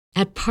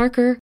At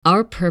Parker,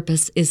 our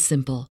purpose is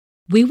simple.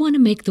 We want to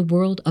make the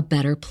world a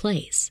better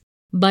place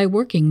by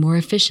working more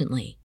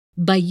efficiently,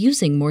 by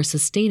using more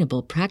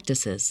sustainable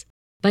practices,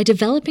 by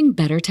developing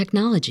better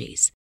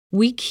technologies.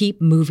 We keep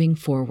moving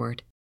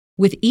forward.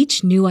 With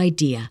each new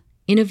idea,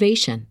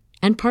 innovation,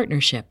 and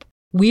partnership,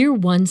 we're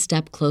one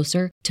step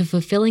closer to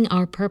fulfilling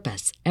our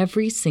purpose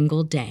every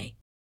single day.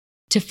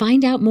 To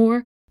find out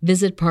more,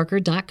 visit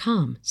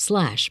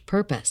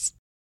parker.com/purpose.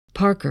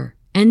 Parker,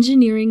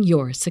 engineering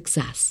your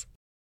success.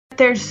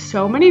 There's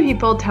so many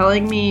people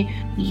telling me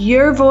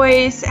your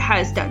voice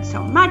has done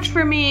so much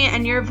for me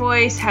and your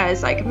voice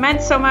has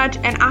meant so much.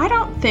 And I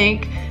don't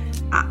think,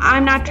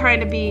 I'm not trying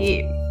to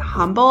be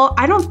humble.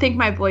 I don't think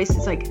my voice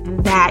is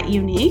that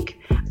unique.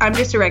 I'm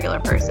just a regular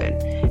person.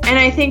 And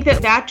I think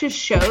that just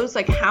shows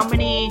how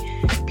many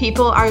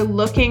people are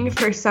looking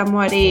for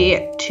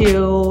somebody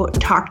to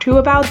talk to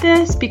about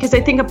this, because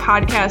I think a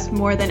podcast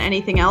more than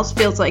anything else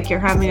feels like you're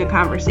having a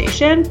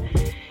conversation.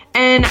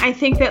 And I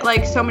think that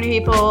so many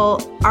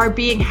people are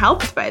being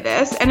helped by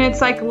this. And it's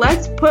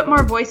let's put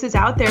more voices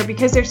out there,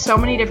 because there's so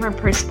many different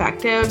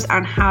perspectives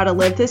on how to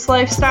live this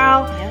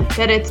lifestyle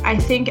that I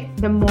think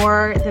the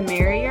more the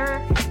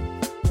merrier.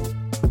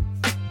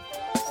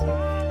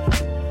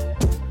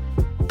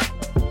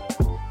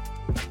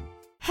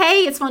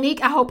 Hey, it's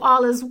Monique. I hope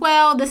all is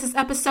well. This is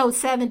episode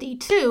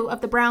 72 of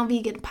the Brown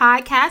Vegan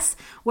Podcast,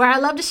 where I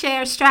love to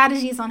share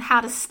strategies on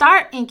how to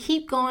start and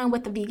keep going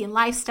with the vegan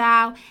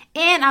lifestyle.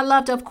 And I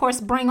love to, of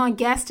course, bring on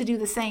guests to do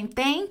the same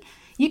thing.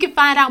 You can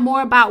find out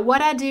more about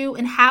what I do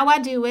and how I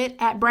do it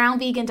at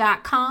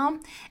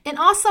brownvegan.com. And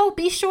also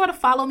be sure to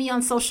follow me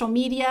on social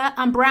media.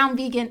 I'm Brown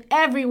Vegan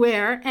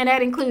everywhere, and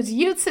that includes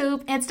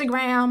YouTube,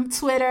 Instagram,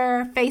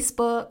 Twitter,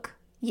 Facebook.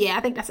 Yeah,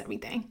 I think that's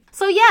everything.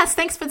 So yes,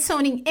 thanks for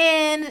tuning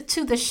in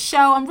to the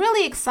show. I'm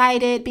really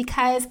excited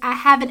because I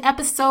have an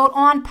episode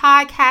on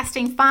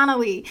podcasting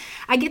finally.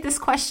 I get this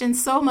question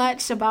so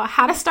much about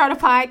how to start a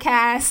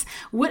podcast.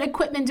 What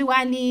equipment do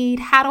I need?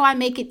 How do I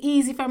make it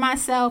easy for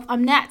myself?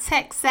 I'm not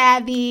tech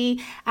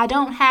savvy. I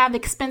don't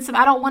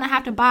want to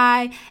have to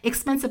buy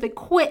expensive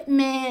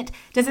equipment.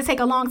 Does it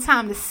take a long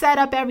time to set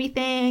up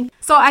everything?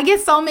 So I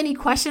get so many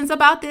questions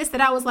about this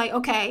that I was like,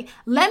 okay,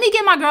 let me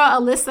get my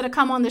girl Alyssa to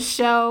come on the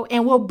show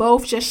and we'll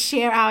both just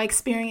share our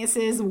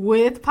experiences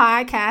with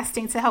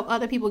podcasting to help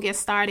other people get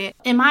started.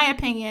 In my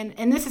opinion,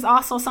 and this is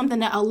also something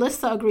that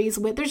Alyssa agrees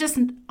with, there just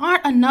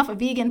aren't enough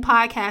vegan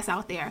podcasts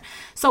out there.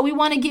 So we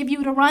want to give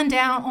you the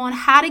rundown on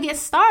how to get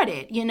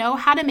started,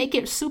 how to make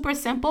it super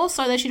simple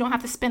so that you don't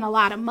have to spend a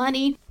lot of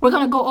money. We're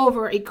going to go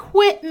over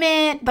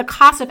equipment, the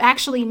cost of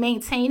actually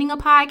maintaining a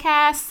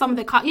podcast, some of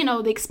the,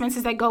 the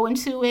expenses that go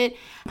into it,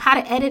 how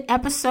to edit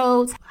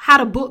episodes, how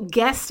to book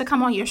guests to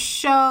come on your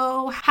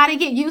show, how to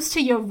get used to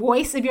your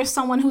voice if you're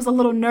someone who's a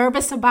little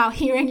nervous about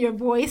hearing your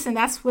voice and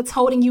that's what's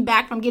holding you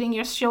back from getting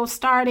your show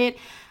started,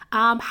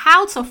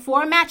 how to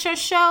format your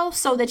show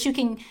so that you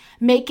can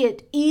make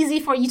it easy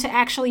for you to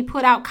actually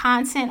put out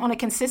content on a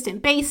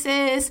consistent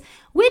basis.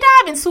 We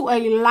dive into a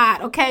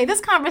lot, okay?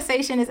 This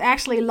conversation is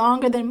actually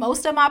longer than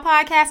most of my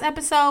podcast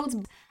episodes.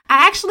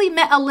 I actually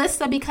met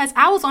Alyssa because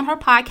I was on her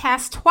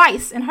podcast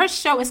twice, and her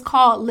show is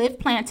called Live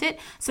Planted.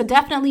 So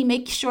definitely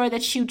make sure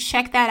that you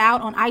check that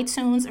out on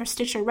iTunes or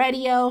Stitcher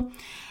Radio.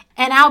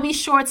 And I'll be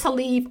sure to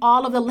leave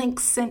all of the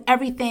links and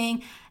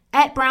everything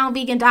at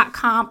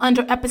brownvegan.com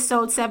under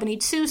episode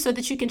 72 so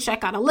that you can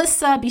check out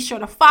Alyssa. Be sure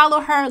to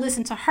follow her,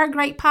 listen to her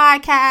great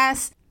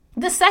podcast.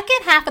 The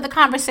second half of the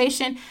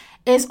conversation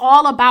is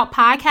all about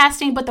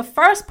podcasting, but the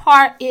first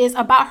part is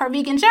about her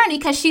vegan journey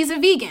because she's a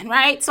vegan,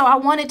 right? So I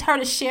wanted her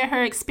to share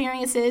her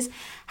experiences,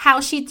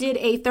 how she did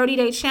a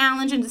 30-day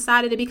challenge and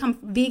decided to become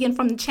vegan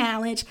from the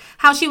challenge,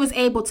 how she was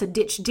able to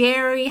ditch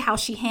dairy, how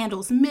she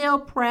handles meal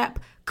prep,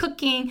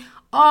 cooking,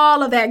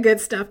 all of that good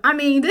stuff. I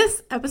mean,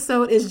 this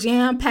episode is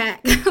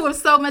jam-packed with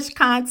so much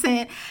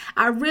content.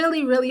 I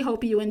really, really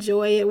hope you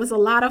enjoy it. It was a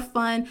lot of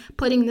fun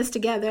putting this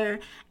together.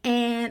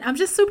 And I'm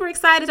just super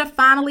excited to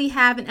finally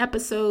have an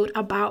episode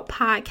about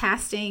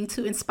podcasting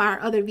to inspire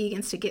other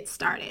vegans to get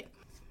started.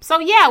 So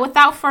yeah,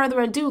 without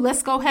further ado,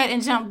 let's go ahead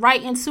and jump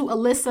right into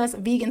Alyssa's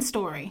vegan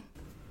story.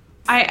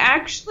 I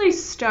actually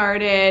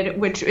started,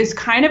 which is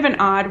kind of an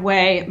odd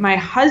way. My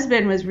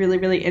husband was really,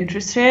 really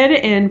interested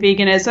in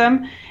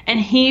veganism,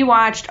 and he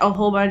watched a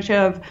whole bunch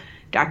of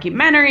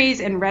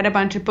documentaries and read a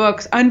bunch of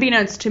books.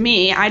 Unbeknownst to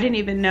me, I didn't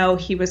even know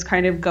he was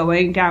kind of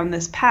going down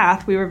this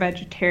path. We were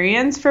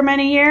vegetarians for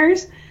many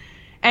years,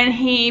 and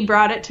he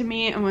brought it to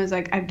me and was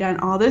like, I've done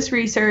all this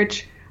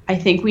research. I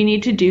think we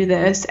need to do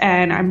this,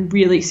 and I'm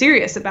really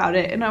serious about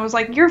it. And I was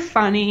like, you're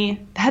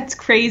funny. That's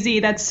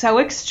crazy. That's so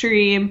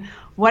extreme.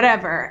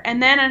 Whatever.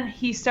 And then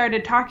he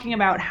started talking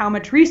about how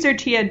much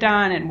research he had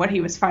done and what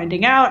he was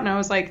finding out. And I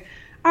was like,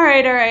 all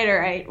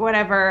right,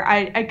 whatever.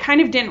 I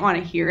kind of didn't want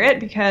to hear it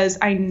because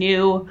I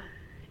knew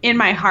in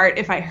my heart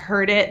if I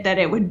heard it that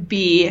it would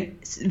be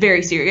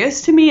very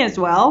serious to me as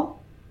well.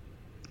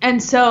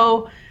 And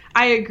so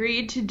I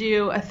agreed to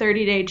do a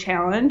 30-day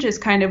challenge is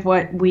kind of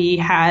what we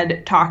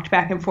had talked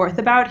back and forth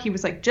about. He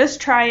was like, just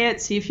try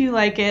it, see if you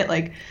like it,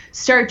 like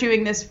start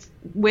doing this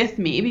with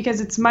me because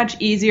it's much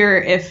easier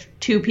if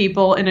two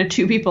people in a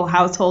two-people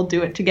household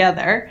do it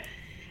together.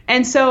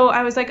 And so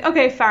I was like,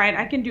 okay, fine,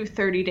 I can do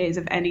 30 days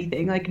of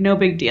anything, like no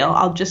big deal.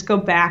 I'll just go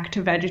back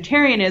to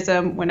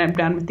vegetarianism when I'm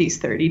done with these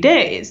 30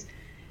 days.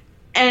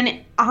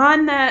 And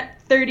on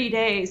that 30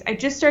 days, I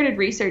just started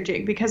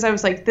researching because I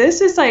was like,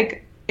 this is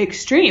like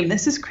extreme.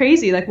 This is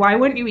crazy. Like, why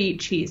wouldn't you eat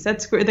cheese?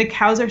 The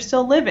cows are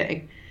still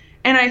living.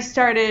 And I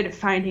started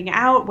finding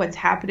out what's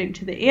happening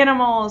to the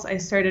animals. I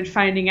started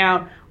finding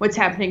out what's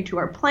happening to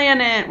our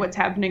planet, what's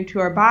happening to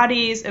our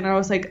bodies. And I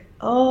was like,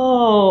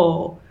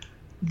 oh,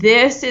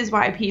 this is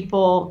why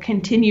people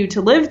continue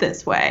to live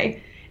this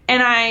way.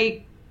 And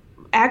I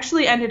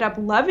actually ended up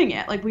loving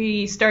it. Like,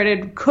 we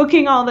started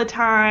cooking all the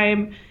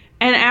time.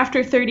 And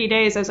after 30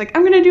 days, I was like,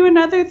 I'm going to do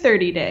another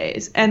 30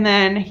 days. And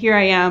then here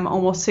I am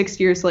almost 6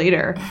 years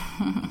later,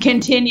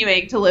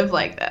 continuing to live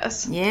like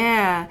this.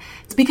 Yeah.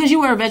 It's because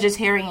you were a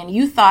vegetarian.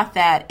 You thought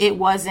that you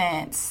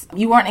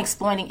weren't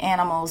exploiting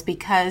animals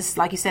because,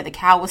 like you said, the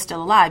cow was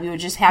still alive. You were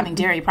just having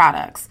dairy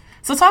products.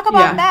 So talk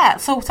about that.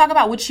 So talk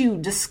about what you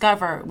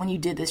discovered when you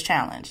did this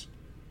challenge.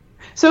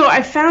 So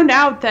I found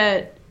out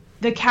that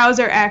the cows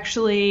are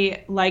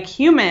actually like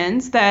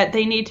humans, that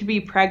they need to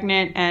be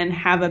pregnant and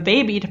have a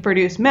baby to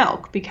produce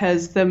milk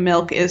because the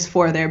milk is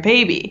for their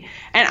baby.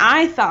 And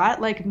I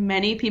thought, like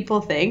many people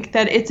think,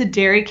 that it's a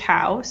dairy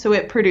cow, so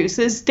it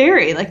produces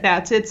dairy. Like,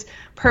 that's its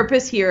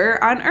purpose here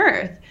on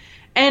Earth.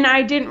 And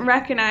I didn't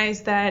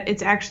recognize that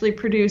it's actually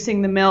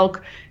producing the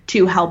milk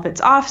to help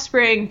its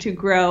offspring, to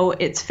grow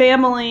its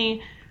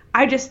family.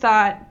 I just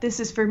thought, this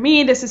is for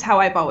me, this is how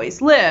I've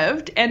always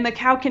lived, and the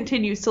cow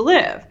continues to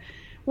live.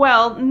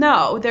 Well,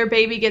 no, their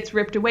baby gets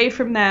ripped away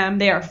from them.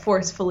 They are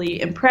forcefully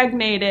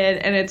impregnated.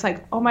 And it's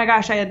like, oh my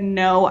gosh, I had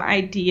no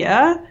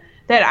idea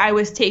that I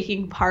was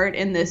taking part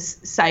in this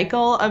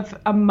cycle of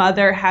a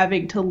mother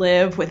having to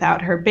live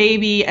without her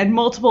baby and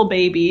multiple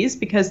babies,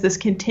 because this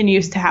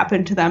continues to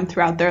happen to them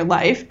throughout their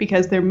life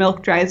because their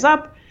milk dries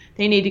up.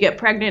 They need to get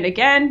pregnant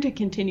again to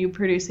continue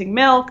producing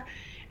milk.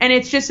 And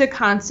it's just a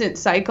constant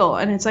cycle.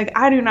 And it's like,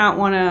 I do not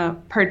want to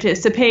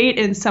participate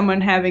in someone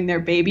having their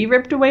baby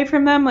ripped away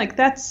from them. Like,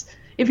 that's...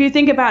 If you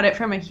think about it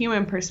from a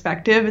human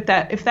perspective,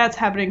 if that's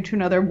happening to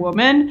another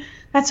woman,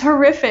 that's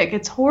horrific.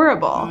 It's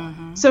horrible.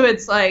 Mm-hmm. So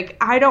it's like,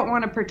 I don't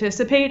want to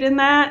participate in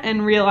that,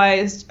 and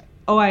realized,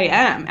 oh, I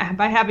am.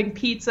 By having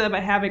pizza,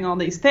 by having all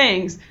these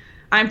things,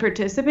 I'm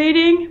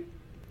participating.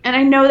 And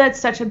I know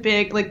that's such a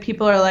big, like,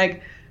 people are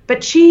like,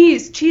 but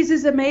cheese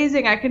is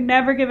amazing. I could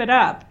never give it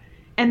up.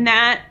 And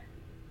that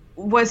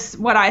was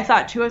what I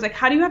thought too. I was like,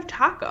 how do you have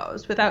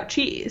tacos without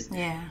cheese?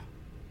 Yeah.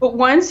 But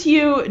once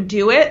you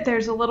do it,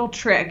 there's a little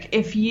trick.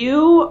 If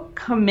you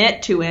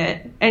commit to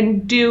it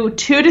and do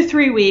 2 to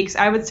 3 weeks,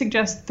 I would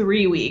suggest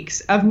 3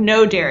 weeks of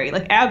no dairy,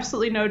 like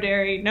absolutely no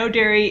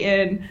dairy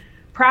in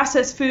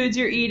processed foods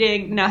you're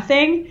eating,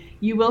 nothing,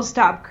 you will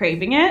stop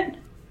craving it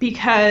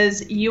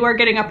because you are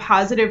getting a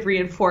positive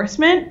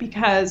reinforcement,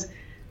 because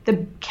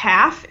the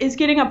calf is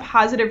getting a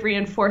positive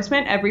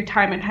reinforcement every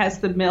time it has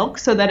the milk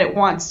so that it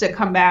wants to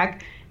come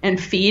back and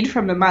feed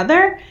from the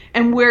mother.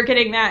 And we're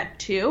getting that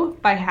too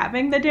by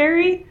having the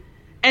dairy.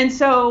 And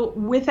so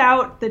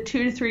without the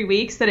 2 to 3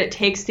 weeks that it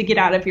takes to get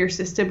out of your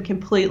system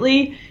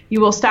completely, you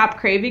will stop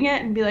craving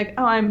it and be like,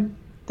 oh,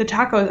 the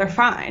tacos are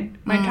fine.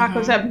 My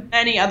tacos have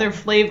many other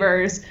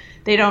flavors.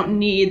 They don't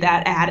need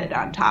that added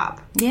on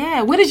top.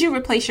 Yeah. What did you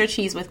replace your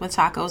cheese with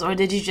tacos? Or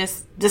did you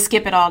just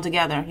skip it all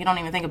together? You don't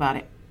even think about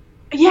it.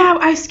 Yeah,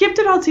 I skipped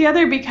it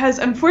altogether because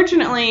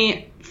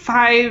unfortunately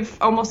 5,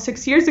 almost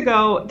 6 years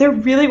ago, there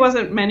really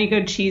wasn't many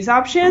good cheese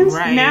options.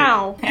 Right.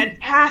 Now,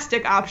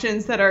 fantastic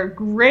options that are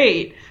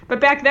great. But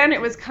back then it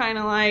was kind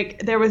of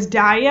like there was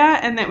Daiya,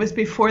 and that was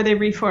before they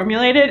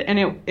reformulated,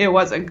 and it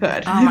wasn't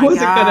good. Oh my it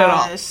wasn't good at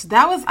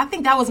all. I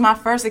think that was my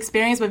first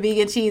experience with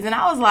vegan cheese, and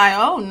I was like,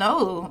 oh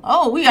no.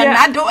 Oh, we are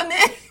not doing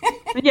this.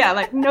 Yeah,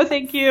 like, no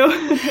thank you.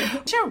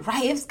 You're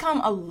right. It's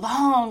come a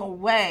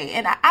long way.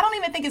 And I don't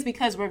even think it's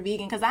because we're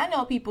vegan, because I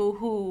know people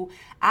who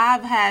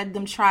I've had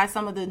them try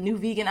some of the new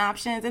vegan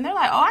options, and they're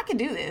like, oh, I can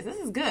do this. This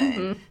is good.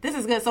 Mm-hmm. This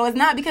is good. So it's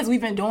not because we've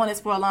been doing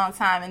this for a long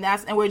time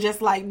and we're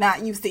just like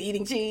not used to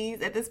eating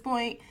cheese at this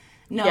point.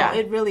 No,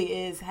 It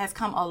really has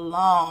come a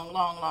long,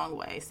 long, long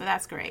way. So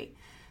that's great.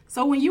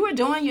 So when you were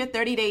doing your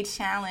 30-day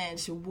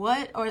challenge, were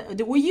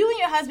you and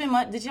your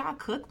husband, did y'all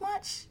cook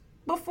much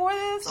before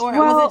this? Or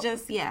was it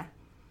just,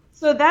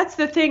 So that's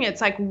the thing.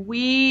 It's like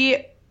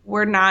we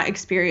were not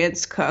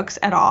experienced cooks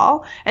at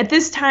all. At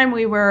this time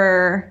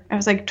I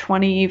was like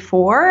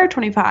 24,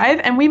 25,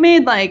 and we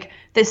made like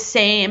the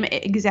same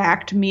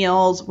exact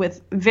meals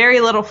with very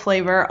little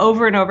flavor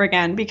over and over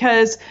again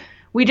because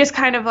we just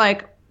kind of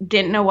like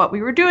didn't know what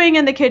we were doing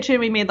in the kitchen.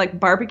 We made like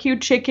barbecue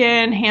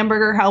chicken,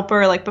 hamburger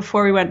helper, like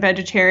before we went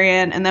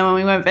vegetarian. And then when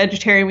we went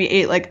vegetarian, we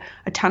ate like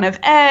a ton of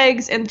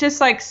eggs and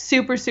just like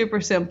super, super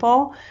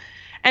simple.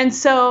 And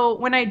so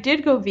when I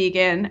did go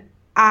vegan,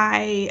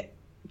 I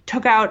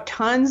took out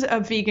tons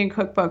of vegan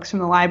cookbooks from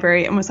the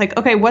library and was like,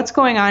 okay, what's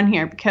going on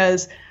here?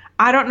 Because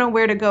I don't know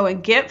where to go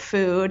and get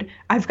food.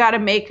 I've got to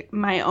make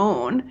my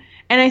own.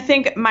 And I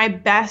think my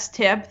best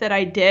tip that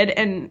I did,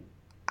 and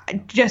I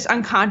just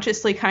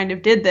unconsciously kind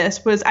of did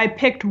this, was I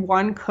picked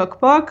one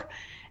cookbook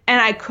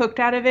and I cooked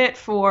out of it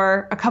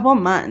for a couple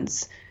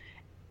months.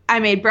 I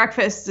made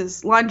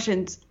breakfasts,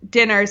 lunches,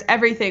 dinners,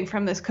 everything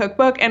from this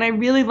cookbook. And I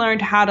really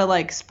learned how to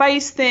like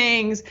spice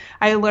things.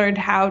 I learned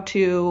how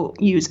to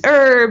use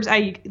herbs.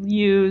 I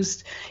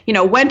used,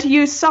 when to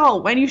use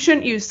salt, when you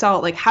shouldn't use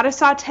salt, like how to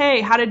saute,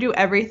 how to do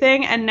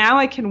everything. And now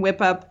I can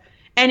whip up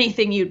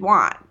anything you'd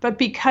want. But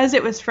because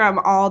it was from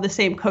all the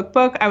same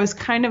cookbook, I was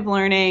kind of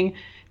learning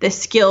the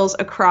skills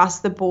across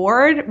the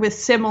board with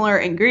similar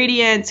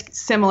ingredients,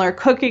 similar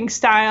cooking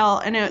style.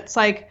 And it's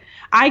like,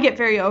 I get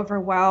very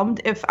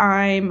overwhelmed if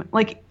I'm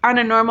like on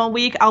a normal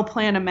week, I'll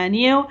plan a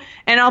menu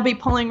and I'll be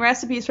pulling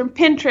recipes from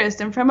Pinterest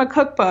and from a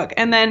cookbook.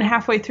 And then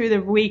halfway through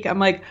the week, I'm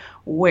like,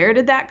 where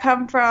did that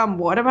come from?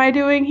 What am I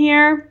doing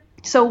here?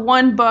 So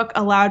one book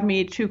allowed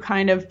me to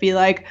kind of be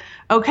like,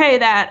 okay,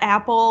 that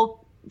apple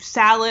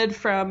salad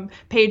from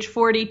page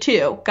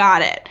 42,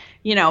 got it.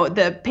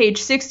 The page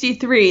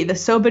 63, the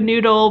soba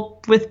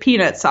noodle with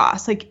peanut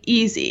sauce, like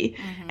easy.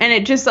 Mm-hmm. And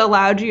it just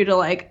allowed you to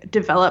like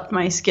develop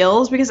my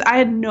skills because I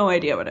had no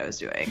idea what I was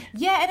doing.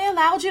 Yeah, and it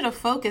allowed you to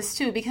focus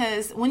too,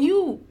 because when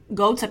you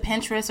go to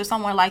Pinterest or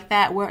somewhere like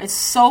that where it's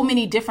so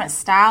many different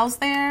styles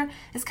there,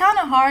 it's kind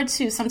of hard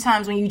to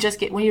sometimes when you're just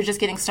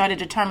getting started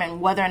determine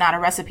whether or not a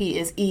recipe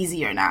is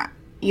easy or not.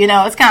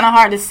 It's kind of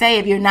hard to say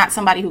if you're not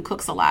somebody who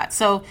cooks a lot.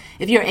 So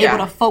if you're able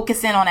to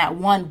focus in on that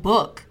one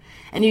book,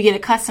 and you get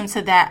accustomed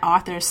to that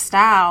author's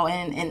style,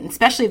 and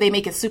especially if they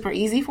make it super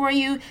easy for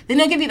you, then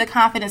they'll give you the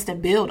confidence to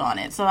build on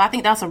it. So I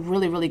think that's a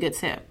really, really good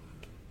tip.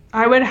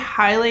 I would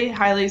highly,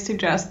 highly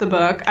suggest the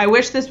book. I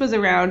wish this was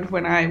around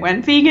when I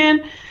went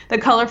vegan. The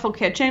Colorful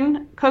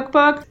Kitchen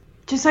cookbook.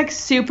 Just like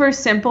super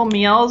simple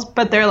meals,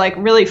 but they're like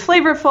really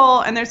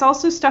flavorful. And there's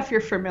also stuff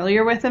you're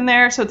familiar with in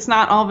there. So it's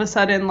not all of a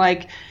sudden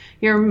like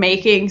you're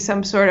making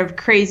some sort of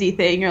crazy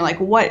thing. You're like,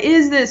 what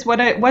is this?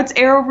 What's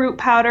arrowroot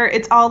powder?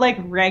 It's all like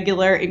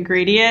regular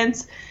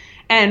ingredients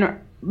and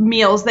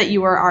meals that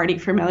you are already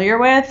familiar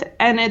with.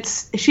 And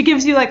she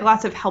gives you like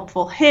lots of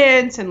helpful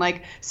hints and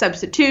like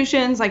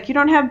substitutions. Like you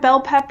don't have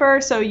bell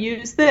pepper, so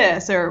use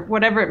this or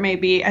whatever it may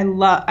be.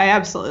 I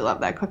absolutely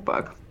love that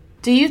cookbook.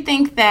 Do you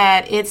think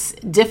that it's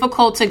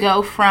difficult to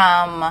go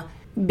from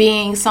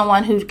being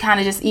someone who kind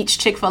of just eats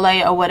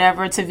Chick-fil-A or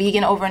whatever to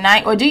vegan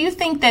overnight? Or do you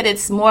think that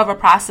it's more of a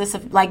process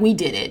of like we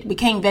did it,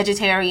 became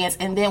vegetarians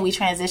and then we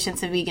transitioned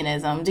to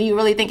veganism? Do you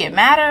really think it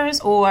matters,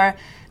 or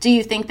do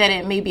you think that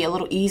it may be a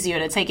little easier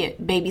to take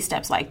it baby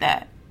steps like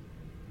that?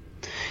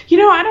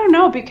 I don't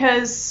know,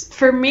 because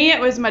for me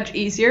it was much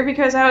easier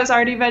because I was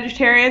already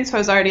vegetarian. So I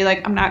was already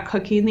like, I'm not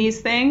cooking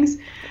these things.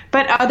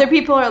 But other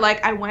people are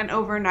like, I went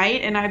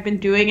overnight and I've been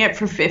doing it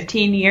for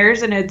 15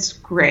 years and it's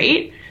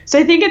great. So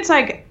I think it's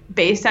like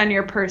based on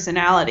your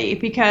personality,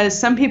 because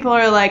some people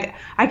are like,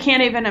 I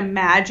can't even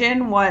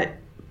imagine what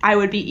I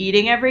would be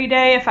eating every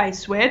day if I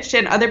switched.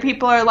 And other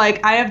people are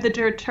like, I have the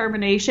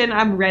determination,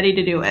 I'm ready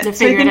to do it. So I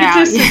think it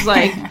just is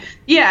like,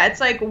 it's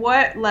like,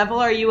 what level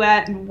are you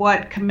at and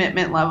what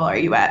commitment level are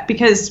you at?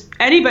 Because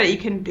anybody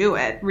can do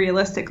it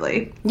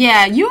realistically.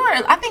 Yeah,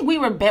 I think we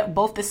were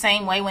both the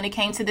same way when it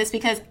came to this,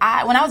 because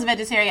when I was a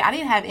vegetarian, I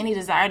didn't have any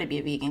desire to be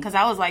a vegan because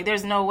I was like,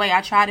 there's no way.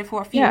 I tried it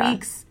for a few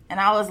weeks. And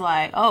I was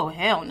like, oh,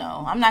 hell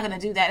no, I'm not going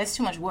to do that. It's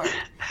too much work.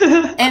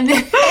 and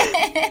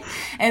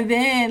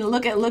then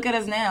look at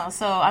us now.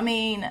 So, I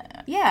mean,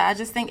 I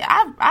just think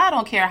I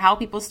don't care how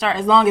people start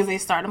as long as they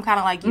start. I'm kind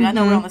of like you. Mm-hmm. I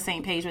know we're on the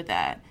same page with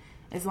that.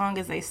 As long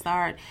as they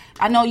start.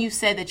 I know you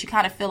said that you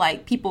kind of feel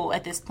like people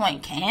at this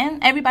point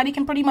everybody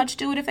can pretty much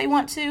do it if they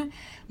want to.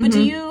 But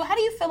mm-hmm. How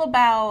do you feel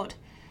about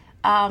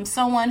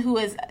someone who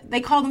they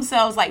call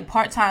themselves like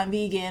part-time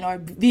vegan or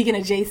vegan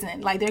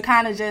adjacent? Like they're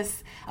kind of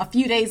just a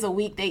few days a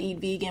week they eat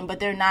vegan, but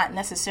they're not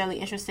necessarily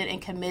interested in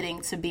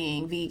committing to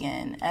being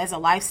vegan as a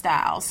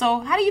lifestyle.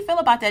 So how do you feel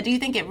about that? Do you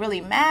think it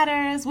really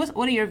matters? What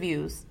are your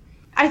views?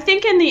 I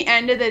think in the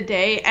end of the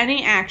day,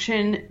 any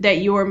action that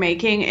you are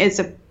making is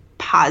a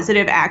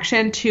positive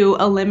action to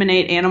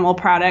eliminate animal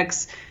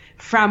products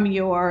from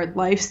your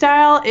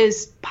lifestyle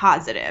is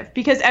positive,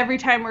 because every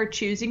time we're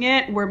choosing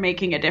it, we're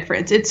making a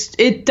difference.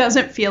 It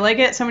doesn't feel like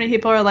it. So many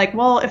people are like,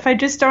 well, if I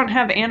just don't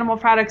have animal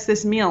products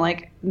this meal,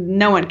 like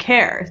no one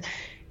cares.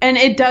 And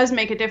it does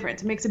make a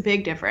difference. It makes a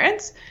big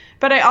difference.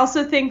 But I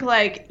also think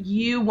like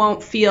you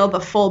won't feel the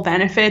full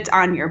benefits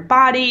on your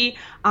body,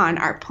 on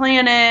our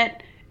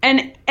planet.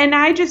 And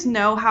I just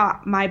know how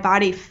my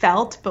body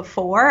felt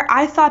before.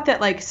 I thought that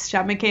like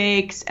stomach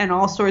aches and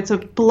all sorts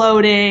of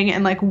bloating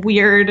and like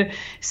weird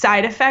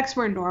side effects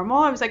were normal.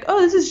 I was like, oh,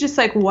 this is just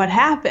like what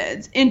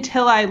happens,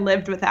 until I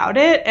lived without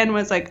it and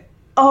was like,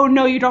 oh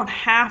no, you don't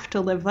have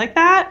to live like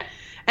that.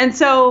 And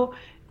so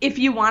if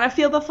you want to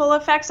feel the full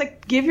effects,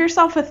 like give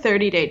yourself a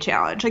 30-day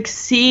challenge. Like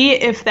see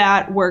if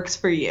that works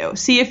for you.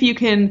 See if you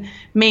can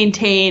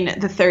maintain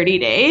the 30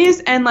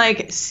 days and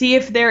like see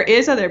if there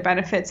is other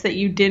benefits that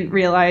you didn't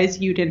realize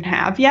you didn't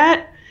have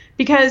yet.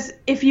 Because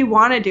if you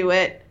want to do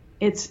it,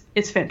 it's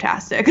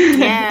fantastic.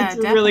 Yeah,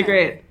 it's really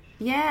great.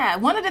 Yeah.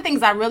 One of the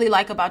things I really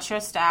like about your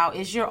style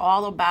is you're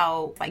all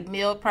about like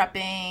meal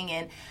prepping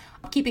and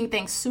keeping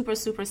things super,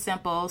 super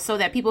simple so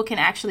that people can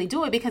actually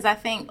do it. Because I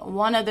think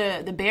one of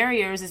the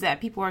barriers is that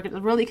people are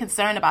really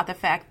concerned about the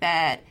fact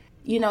that,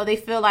 you know, they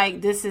feel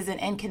like this is an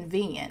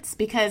inconvenience,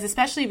 because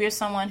especially if you're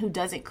someone who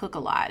doesn't cook a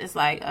lot, it's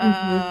like,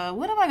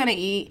 what am I going to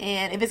eat?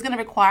 And if it's going to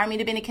require me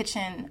to be in the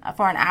kitchen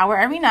for an hour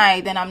every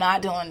night, then I'm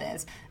not doing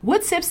this.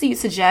 What tips do you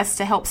suggest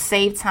to help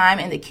save time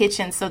in the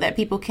kitchen so that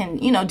people can,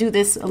 you know, do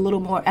this a little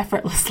more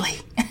effortlessly?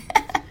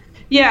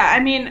 Yeah, I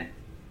mean,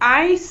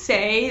 I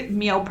say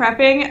meal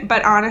prepping,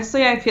 but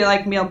honestly, I feel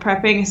like meal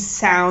prepping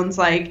sounds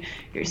like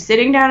you're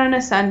sitting down on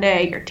a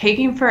Sunday, you're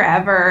taking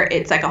forever,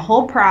 it's like a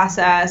whole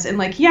process, and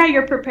like, yeah,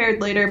 you're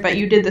prepared later, but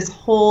you did this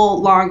whole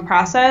long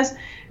process.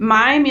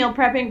 My meal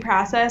prepping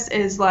process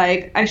is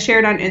like, I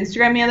shared on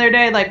Instagram the other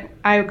day, like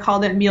I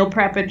called it meal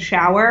prep and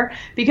shower,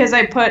 because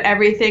I put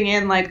everything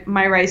in like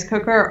my rice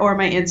cooker or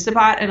my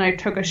Instapot, and I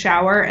took a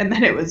shower, and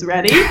then it was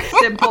ready,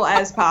 simple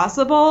as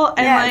possible,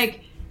 and like,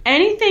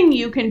 anything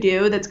you can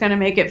do that's going to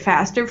make it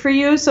faster for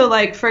you. So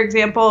like, for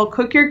example,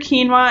 cook your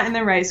quinoa in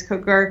the rice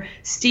cooker,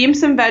 steam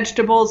some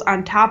vegetables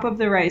on top of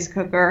the rice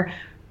cooker,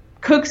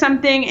 cook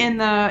something in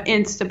the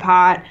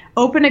Instapot,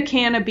 open a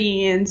can of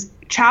beans,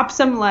 chop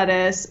some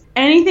lettuce,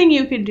 anything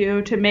you can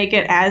do to make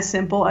it as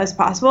simple as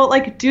possible.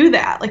 Like, do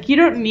that. Like, you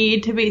don't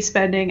need to be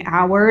spending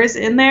hours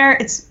in there.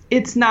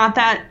 It's not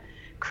that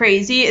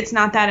crazy. It's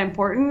not that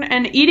important.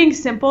 And eating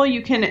simple,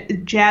 you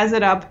can jazz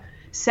it up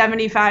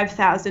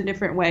 75,000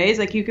 different ways.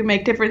 Like, you can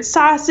make different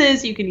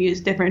sauces, you can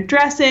use different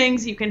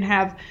dressings, you can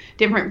have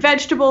different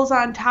vegetables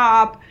on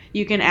top,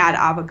 you can add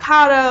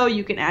avocado,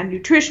 you can add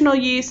nutritional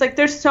yeast. Like,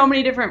 there's so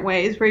many different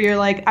ways where you're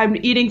like, I'm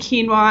eating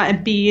quinoa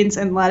and beans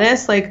and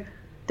lettuce. Like,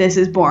 this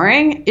is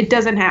boring. It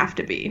doesn't have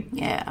to be.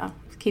 Yeah,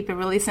 keep it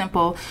really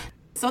simple.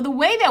 So the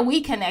way that we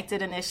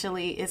connected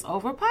initially is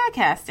over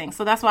podcasting.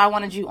 So that's why I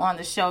wanted you on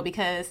the show,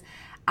 because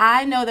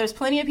I know there's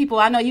plenty of people.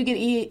 I know you get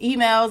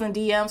emails and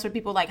DMs from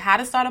people like, how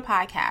to start a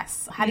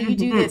podcast. How do you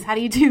do this? How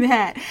do you do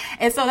that?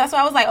 And so that's why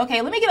I was like,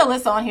 okay, let me get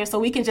Alyssa on here so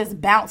we can just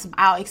bounce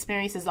our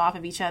experiences off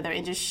of each other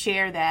and just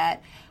share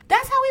that.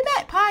 That's how we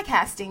met,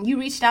 podcasting. You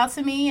reached out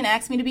to me and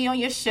asked me to be on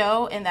your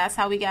show, and that's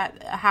how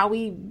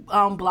we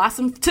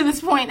blossomed to this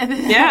point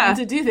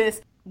to do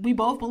this. We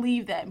both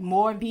believe that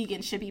more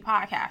vegans should be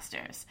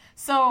podcasters.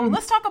 So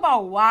let's talk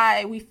about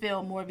why we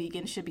feel more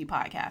vegans should be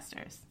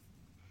podcasters.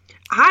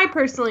 I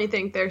personally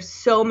think there's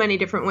so many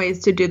different ways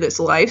to do this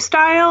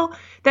lifestyle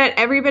that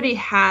everybody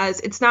has.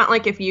 It's not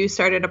like if you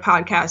started a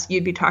podcast,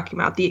 you'd be talking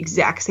about the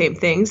exact same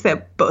things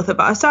that both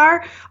of us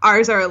are.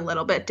 Ours are a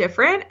little bit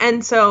different.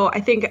 And so I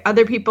think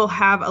other people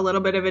have a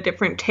little bit of a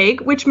different take,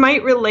 which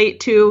might relate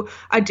to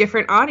a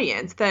different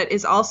audience that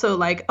is also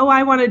like, oh,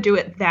 I want to do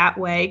it that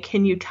way.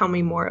 Can you tell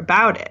me more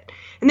about it?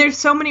 And there's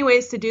so many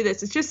ways to do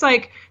this. It's just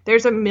like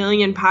there's a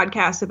million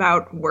podcasts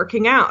about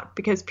working out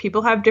because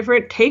people have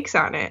different takes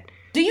on it.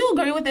 Do you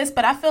agree with this?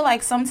 But I feel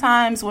like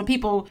sometimes when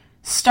people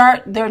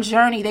start their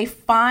journey, they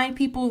find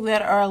people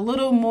that are a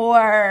little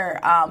more,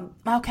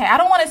 okay, I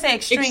don't want to say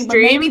extreme, but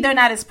maybe they're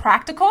not as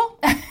practical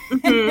to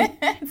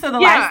the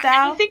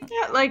lifestyle. I think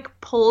that like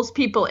pulls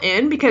people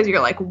in because you're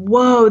like,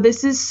 whoa,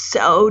 this is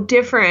so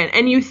different.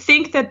 And you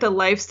think that the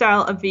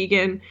lifestyle of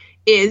vegan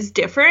is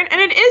different, and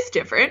it is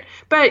different,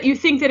 but you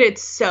think that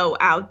it's so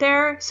out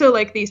there. So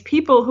like these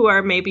people who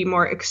are maybe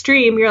more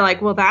extreme, you're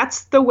like, well,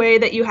 that's the way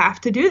that you have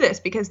to do this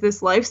because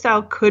this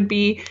lifestyle could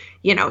be,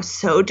 you know,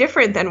 so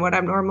different than what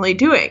I'm normally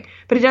doing,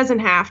 but it doesn't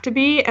have to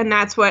be. And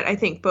that's what I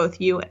think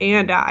both you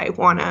and I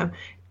want to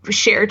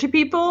share to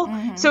people.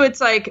 So it's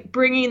like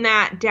bringing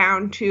that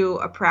down to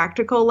a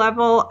practical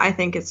level, I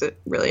think is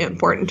really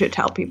important to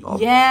tell people.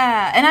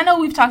 Yeah. And I know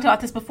we've talked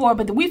about this before,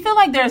 but we feel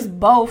like there's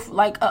both,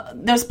 like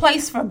there's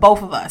place for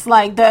both of us.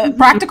 Like the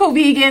practical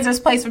vegans, there's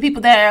place for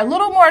people that are a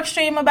little more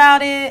extreme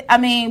about it. I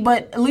mean,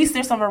 but at least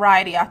there's some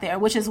variety out there,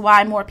 which is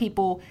why more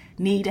people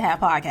need to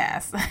have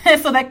podcasts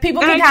so that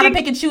people can kind of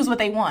pick and choose what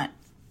they want.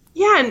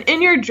 Yeah, and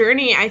in your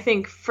journey, I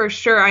think for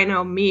sure, I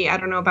know me, I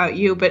don't know about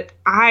you, but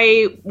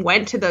I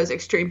went to those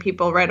extreme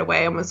people right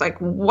away and was like,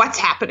 what's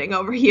happening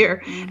over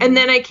here? And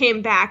then I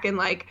came back and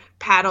like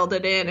paddled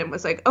it in and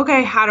was like,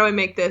 okay, how do I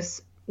make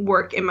this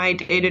work in my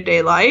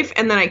day-to-day life?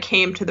 And then I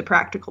came to the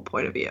practical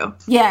point of view.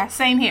 Yeah,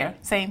 same here.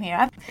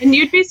 And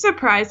you'd be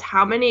surprised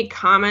how many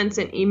comments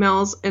and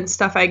emails and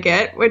stuff I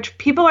get, which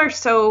people are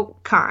so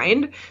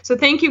kind. So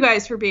thank you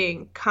guys for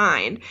being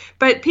kind.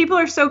 But people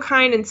are so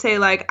kind and say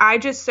like, I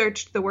just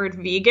searched the word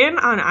vegan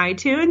on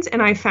iTunes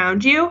and I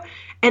found you.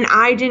 And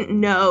I didn't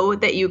know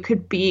that you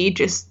could be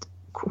just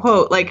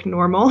quote, like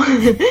normal,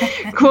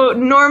 quote,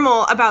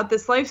 normal about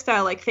this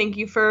lifestyle. Like, thank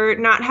you for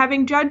not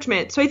having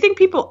judgment. So I think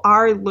people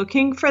are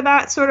looking for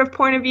that sort of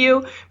point of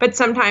view, but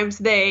sometimes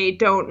they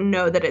don't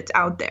know that it's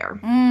out there.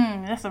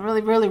 That's a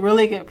really, really,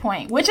 really good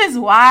point, which is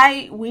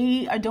why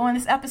we are doing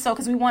this episode,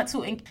 because we want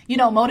to, you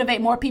know,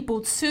 motivate more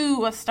people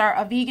to start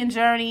a vegan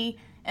journey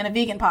and a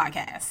vegan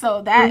podcast.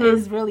 So that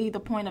is really the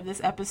point of this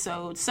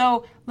episode.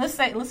 So let's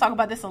talk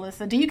about this,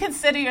 Alyssa. Do you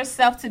consider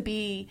yourself to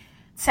be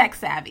tech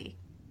savvy?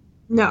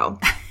 No.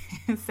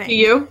 Same. Do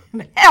you?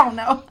 Hell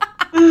no.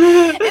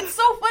 It's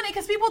so funny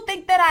because people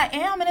think that I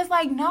am, and it's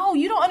like, no,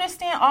 you don't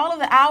understand all of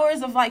the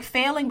hours of like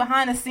failing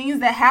behind the scenes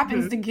that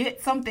happens to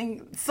get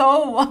something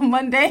so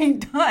mundane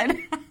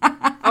done.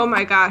 Oh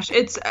my gosh.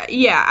 It's,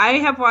 I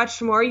have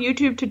watched more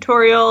YouTube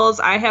tutorials.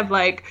 I have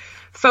like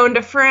phoned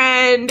a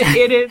friend.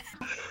 It is.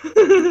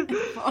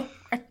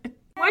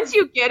 Once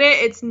you get it,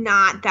 it's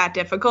not that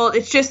difficult.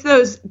 It's just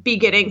those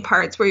beginning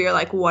parts where you're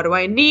like, what do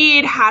I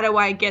need? How do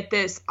I get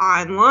this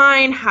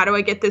online? How do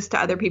I get this to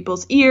other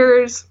people's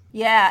ears?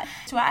 Yeah.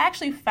 So I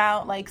actually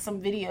found like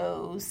some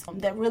videos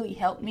that really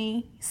helped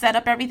me set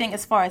up everything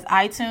as far as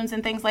iTunes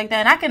and things like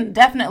that. And I can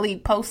definitely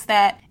post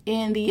that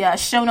in the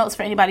show notes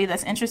for anybody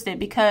that's interested,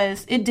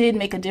 because it did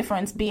make a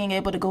difference being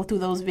able to go through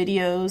those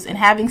videos and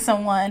having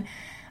someone.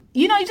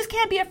 You know, you just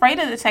can't be afraid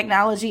of the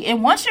technology.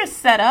 And once you're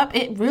set up,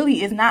 it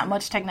really is not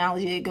much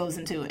technology that goes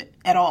into it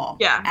at all.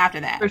 Yeah, after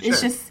that. For sure.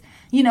 It's just,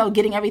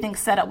 getting everything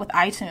set up with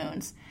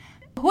iTunes.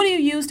 Who do you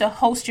use to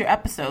host your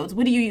episodes?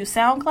 What do you use,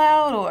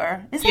 SoundCloud,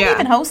 or is that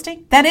even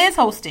hosting? That is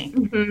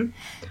hosting. Mm-hmm.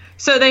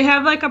 So they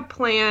have like a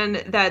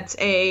plan that's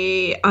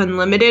a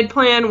unlimited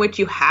plan, which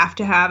you have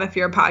to have if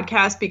you're a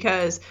podcast,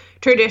 because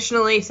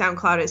traditionally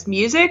SoundCloud is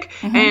music,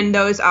 and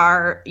those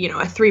are, a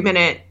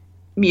 3-minute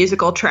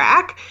musical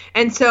track.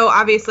 And so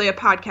obviously a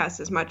podcast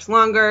is much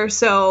longer.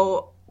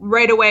 So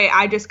right away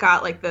I just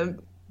got like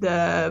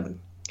the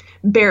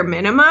bare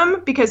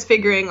minimum, because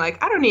figuring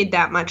like I don't need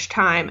that much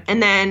time.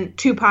 And then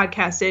 2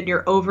 podcasts in,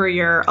 you're over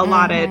your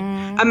allotted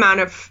amount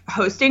of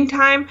hosting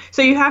time.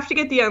 So you have to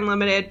get the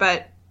unlimited,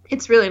 but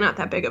it's really not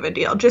that big of a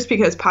deal just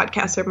because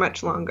podcasts are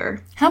much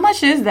longer. How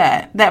much is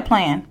that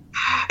plan?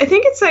 I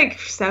think it's like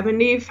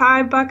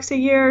 $75 a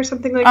year or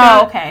something like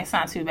that. Oh, okay. It's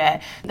not too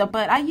bad.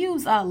 But I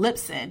use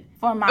Libsyn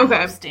for my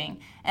hosting,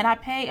 and I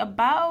pay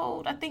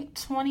about, I think,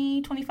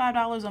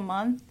 $25 a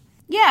month.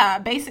 Yeah,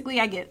 basically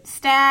I get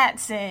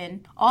stats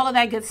and all of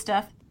that good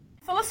stuff.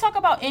 So let's talk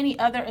about any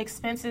other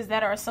expenses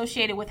that are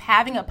associated with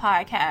having a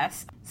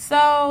podcast.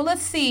 So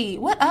let's see,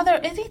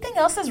 anything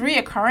else is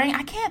reoccurring?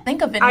 I can't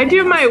think of anything. I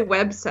do my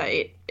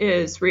website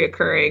is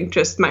reoccurring,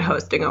 just my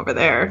hosting over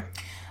there.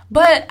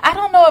 But I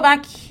don't know if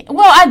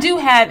I do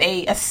have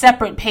a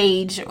separate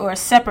page or a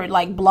separate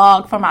like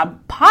blog for my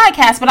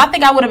podcast, but I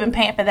think I would have been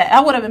paying for that. I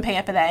would have been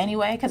paying for that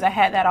anyway because I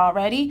had that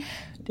already.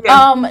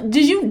 Yeah.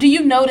 Do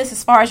you notice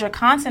as far as your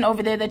content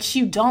over there that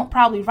you don't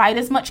probably write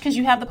as much because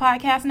you have the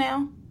podcast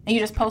now and you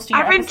just posting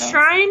your episodes? I've been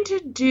trying to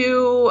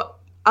do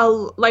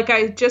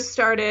I just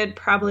started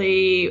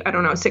probably,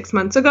 6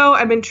 months ago.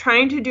 I've been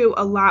trying to do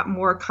a lot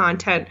more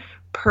content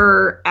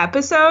per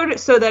episode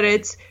so that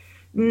it's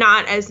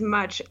not as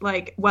much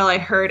like, well, I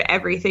heard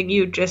everything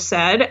you just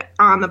said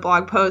on the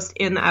blog post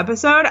in the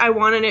episode. I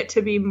wanted it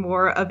to be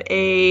more of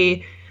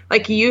a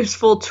like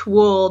useful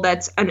tool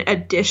that's an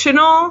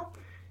additional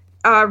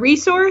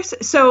resource.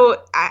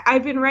 So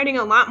I've been writing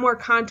a lot more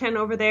content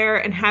over there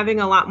and having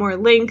a lot more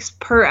links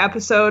per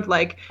episode.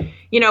 Like,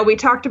 we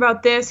talked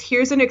about this.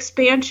 Here's an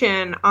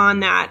expansion on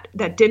that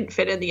didn't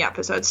fit in the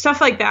episode.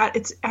 Stuff like that.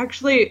 It's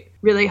actually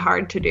really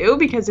hard to do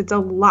because it's a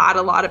lot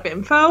of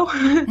info.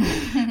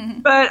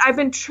 But I've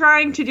been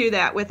trying to do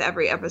that with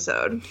every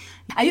episode.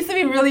 I used to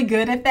be really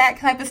good at that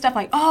type of stuff.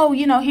 Like,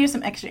 here's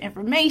some extra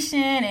information.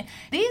 And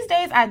these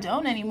days I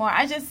don't anymore.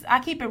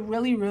 I keep it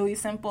really, really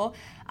simple.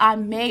 I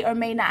may or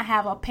may not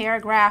have a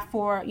paragraph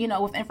for,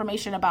 with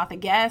information about the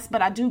guest, but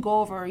I do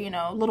go over,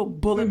 little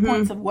bullet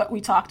points of what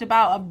we talked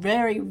about, a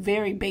very,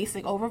 very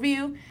basic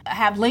overview. I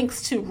have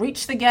links to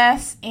reach the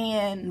guests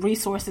and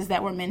resources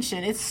that were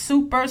mentioned. It's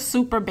super,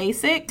 super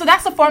basic. So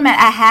that's the format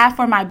I have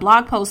for my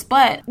blog post,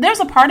 but there's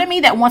a part of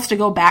me that wants to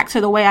go back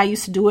to the way I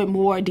used to do it,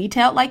 more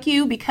detailed like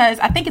you, because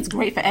I think it's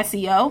great for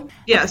SEO.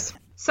 Yes.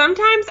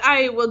 Sometimes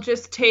I will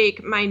just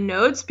take my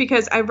notes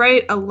because I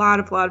write a lot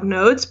of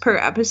notes per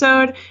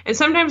episode. And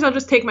sometimes I'll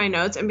just take my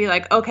notes and be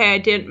like, okay, I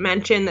didn't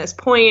mention this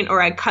point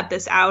or I cut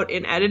this out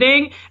in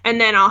editing. And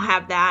then I'll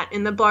have that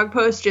in the blog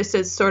post just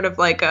as sort of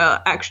like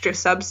a extra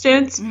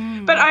substance.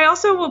 But I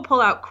also will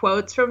pull out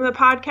quotes from the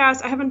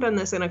podcast. I haven't done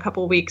this in a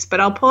couple weeks, but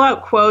I'll pull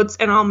out quotes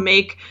and I'll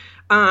make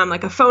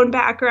like a phone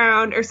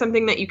background or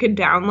something that you can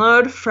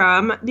download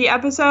from the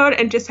episode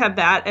and just have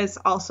that as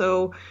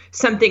also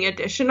something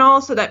additional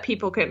so that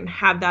people can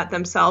have that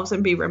themselves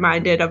and be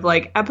reminded of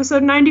like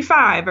episode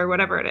 95 or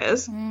whatever it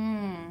is.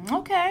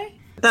 Okay.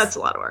 That's a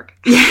lot of work.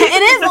 It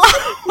is a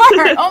lot of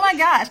work. Oh my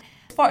gosh.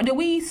 Did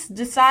we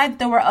decide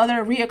there were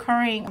other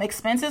reoccurring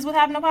expenses with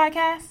having a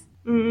podcast?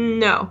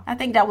 No. I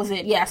think that was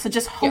it. Yeah. So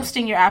just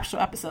hosting your actual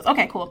episodes.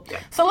 Okay, cool. Yeah.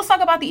 So let's talk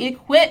about the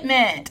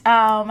equipment.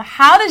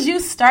 How did you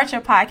start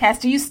your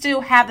podcast? Do you still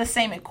have the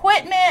same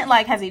equipment?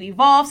 Like, has it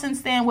evolved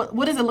since then?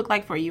 What does it look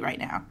like for you right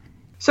now?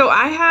 So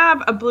I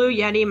have a Blue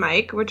Yeti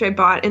mic, which I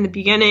bought in the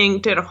beginning,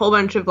 did a whole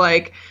bunch of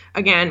like,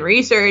 again,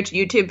 research,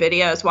 YouTube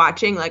videos,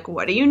 watching like,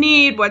 what do you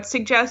need? What's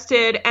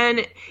suggested?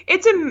 And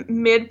it's a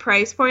mid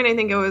price point. I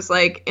think it was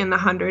like in the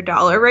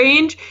 $100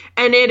 range.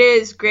 And it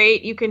is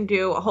great. You can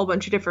do a whole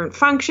bunch of different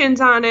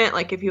functions on it.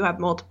 Like if you have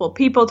multiple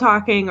people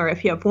talking, or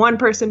if you have one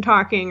person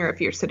talking, or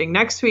if you're sitting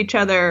next to each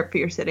other, if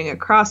you're sitting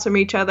across from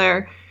each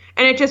other,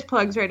 and it just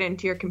plugs right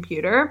into your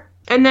computer.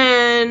 And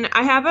then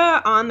I have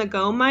a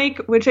on-the-go mic,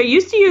 which I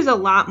used to use a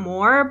lot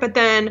more, but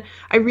then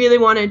I really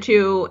wanted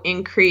to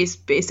increase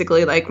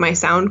basically like my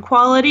sound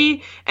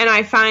quality. And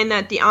I find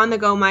that the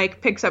on-the-go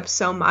mic picks up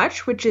so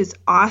much, which is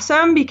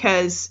awesome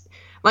because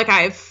like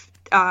I've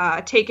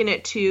taken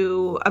it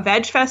to a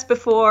Veg Fest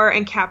before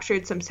and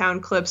captured some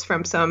sound clips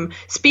from some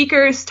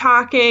speakers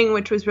talking,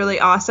 which was really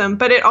awesome.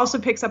 But it also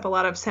picks up a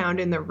lot of sound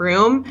in the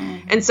room.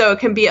 And so it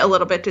can be a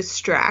little bit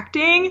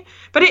distracting.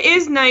 But it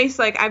is nice.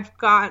 Like I've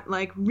got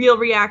like real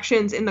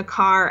reactions in the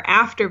car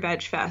after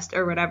Veg Fest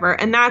or whatever.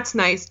 And that's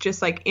nice,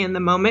 just like in the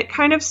moment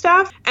kind of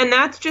stuff. And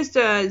that's just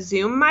a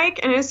Zoom mic.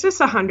 And it's just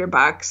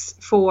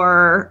 $100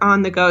 for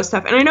on the go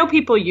stuff. And I know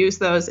people use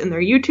those in their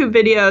YouTube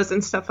videos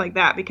and stuff like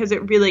that because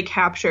it really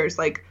captures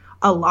like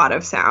a lot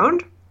of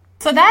sound.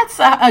 So that's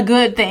a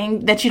good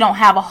thing that you don't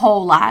have a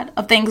whole lot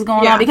of things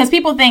going on, because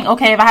people think,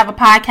 okay, if I have a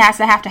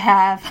podcast, I have to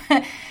have,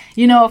 a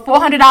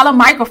 $400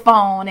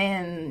 microphone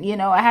and,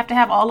 I have to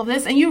have all of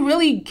this. And you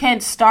really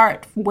can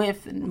start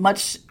with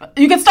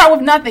you can start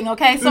with nothing.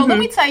 Okay. So let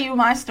me tell you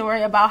my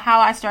story about how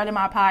I started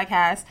my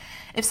podcast.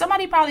 If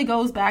somebody probably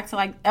goes back to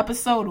like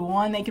episode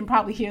 1, they can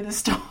probably hear the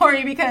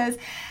story, because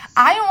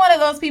I am one of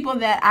those people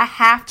that I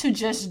have to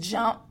just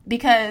jump,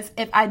 because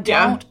if I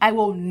don't, I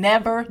will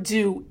never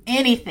do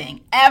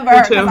anything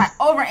ever, because I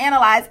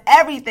overanalyze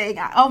everything.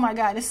 Oh my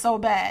God, it's so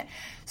bad.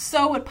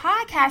 So with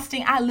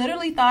podcasting, I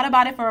literally thought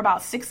about it for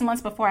about 6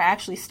 months before I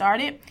actually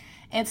started.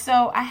 And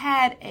so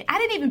I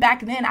didn't even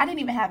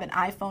have an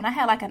iPhone. I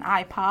had like an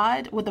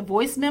iPod with a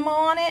voice memo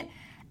on it.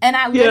 And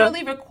I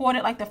literally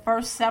recorded like the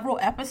first several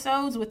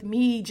episodes with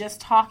me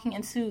just talking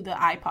into the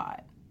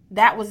iPod.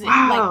 That was it.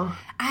 Wow. Like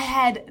I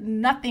had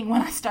nothing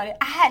when I started.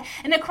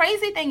 And the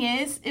crazy thing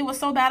is, it was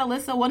so bad,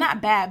 Alyssa. Well,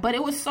 not bad, but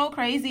it was so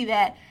crazy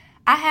that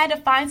I had to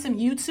find some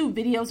YouTube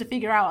videos to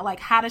figure out like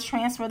how to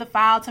transfer the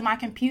file to my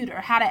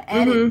computer, how to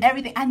edit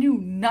everything. I knew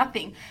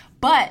nothing,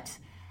 but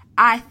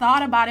I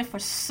thought about it for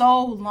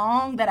so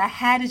long that I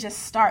had to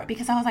just start,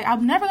 because I was like,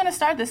 I'm never going to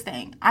start this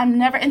thing.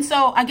 And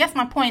so I guess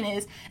my point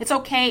is, it's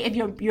okay if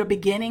your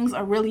beginnings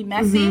are really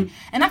messy.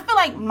 And I feel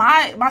like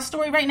my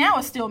story right now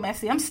is still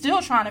messy. I'm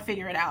still trying to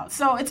figure it out.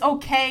 So it's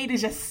okay to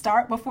just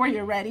start before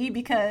you're ready,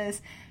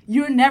 because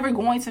you're never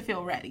going to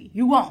feel ready.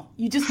 You won't.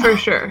 You just For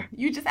sure.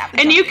 You just have to.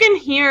 And you can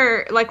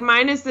hear, like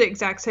mine is the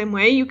exact same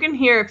way. You can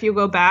hear if you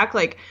go back,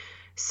 like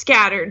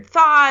scattered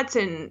thoughts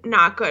and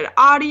not good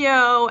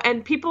audio.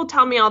 And people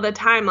tell me all the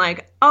time,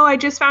 like, oh, I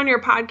just found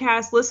your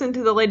podcast, listen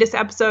to the latest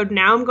episode.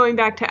 Now I'm going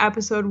back to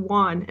episode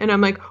 1. And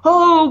I'm like,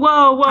 oh,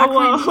 whoa.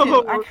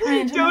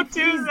 Don't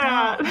do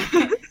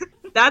that.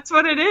 That's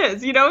what it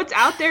is. It's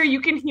out there.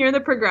 You can hear the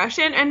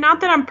progression. And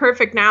not that I'm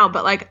perfect now,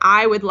 but like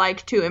I would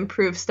like to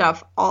improve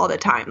stuff all the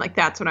time. Like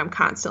that's what I'm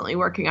constantly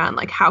working on.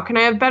 Like how can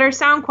I have better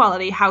sound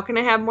quality? How can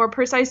I have more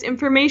precise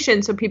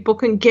information so people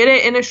can get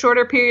it in a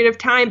shorter period of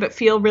time but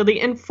feel really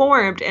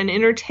informed and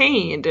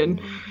entertained? And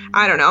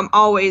I don't know. I'm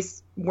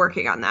always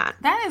working on that.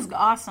 That is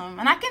awesome.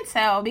 And I can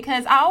tell,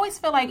 because I always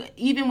feel like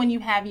even when you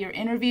have your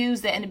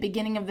interviews, that in the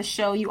beginning of the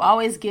show, you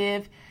always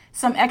give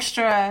some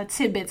extra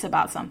tidbits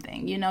about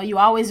something. You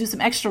always do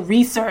some extra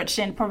research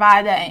and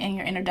provide that in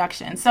your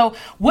introduction. So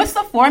what's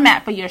the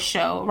format for your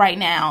show right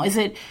now? Is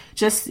it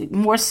just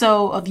more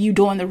so of you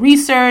doing the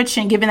research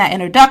and giving that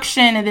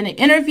introduction and then an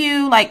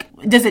interview? Like,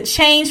 does it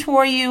change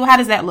for you? How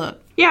does that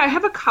look? Yeah, I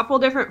have a couple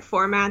different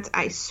formats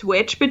I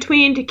switch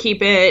between to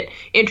keep it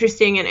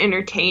interesting and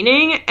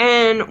entertaining.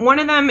 And one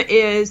of them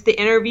is the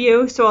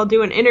interview. So I'll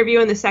do an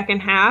interview in the second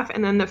half,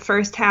 and then the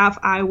first half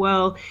I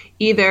will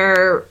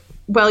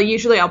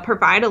usually I'll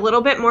provide a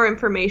little bit more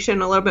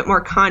information, a little bit more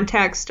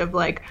context of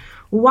like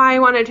why I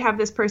wanted to have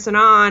this person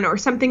on, or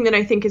something that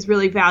I think is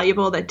really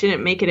valuable that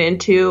didn't make it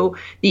into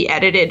the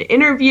edited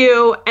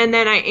interview. And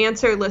then I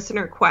answer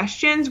listener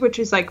questions, which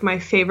is like my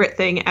favorite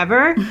thing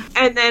ever.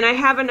 And then I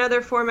have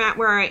another format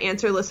where I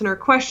answer listener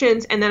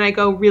questions and then I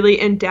go really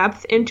in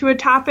depth into a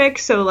topic.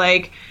 So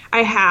like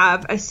I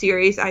have a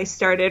series I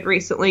started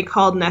recently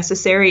called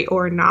Necessary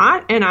or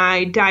Not, and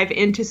I dive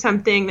into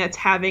something that's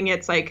having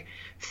its like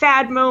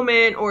fad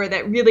moment or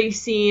that really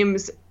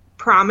seems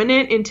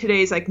prominent in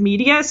today's like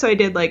media. So I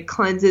did like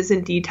cleanses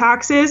and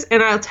detoxes,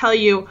 and I'll tell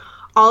you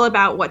all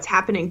about what's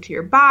happening to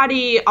your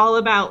body, all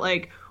about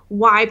like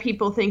why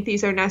people think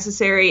these are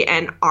necessary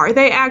and are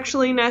they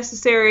actually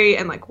necessary,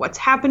 and like what's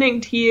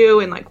happening to you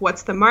and like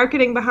what's the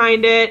marketing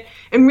behind it,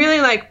 and really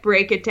like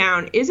break it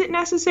down. Is it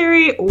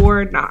necessary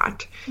or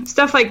not?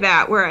 Stuff like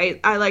that, where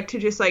I like to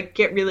just like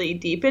get really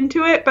deep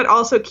into it, but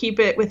also keep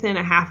it within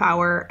a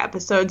half-hour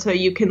episode so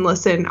you can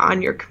listen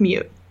on your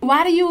commute.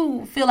 Why do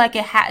you feel like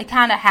it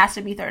kind of has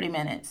to be 30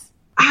 minutes?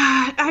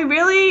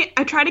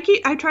 I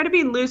try to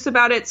be loose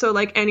about it. So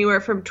like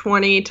anywhere from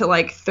 20 to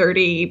like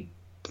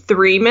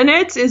 33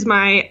 minutes is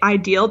my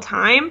ideal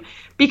time,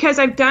 because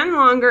I've done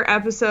longer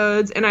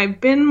episodes and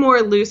I've been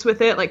more loose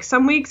with it. Like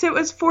some weeks it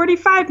was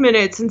 45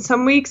 minutes and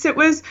some weeks it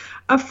was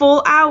a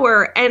full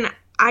hour, and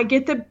I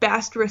get the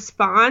best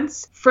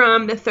response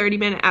from the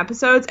 30-minute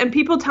episodes. And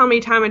people tell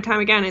me time and time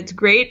again, it's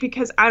great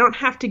because I don't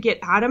have to get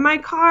out of my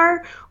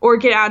car or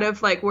get out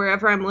of like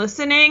wherever I'm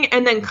listening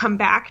and then come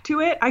back to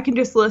it. I can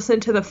just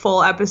listen to the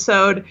full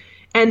episode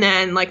and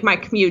then like my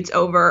commute's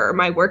over or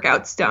my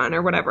workout's done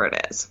or whatever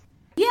it is.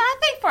 Yeah, I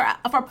think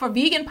for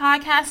vegan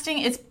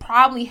podcasting, it's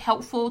probably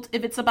helpful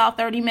if it's about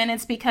 30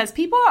 minutes because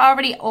people are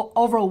already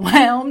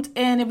overwhelmed.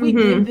 And if we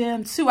give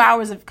them 2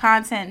 hours of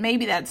content,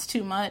 maybe that's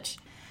too much.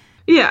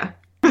 Yeah.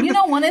 You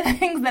know, one of the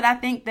things that I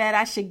think that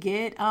I should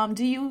get, have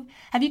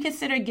you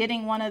considered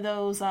getting one of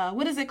those,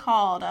 what is it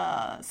called?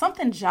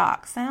 Something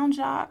Jock, Sound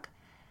Jock?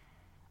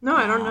 No,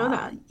 I don't know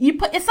that.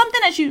 It's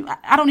something that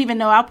I don't even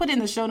know. I'll put it in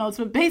the show notes,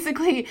 but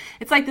basically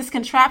it's like this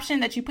contraption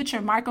that you put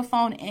your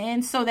microphone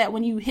in so that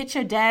when you hit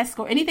your desk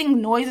or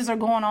anything noises are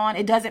going on,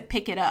 it doesn't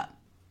pick it up.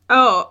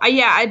 Oh,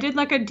 yeah, I did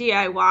like a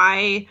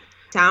DIY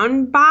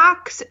sound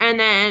box, and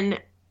then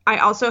I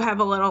also have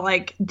a little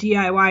like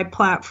DIY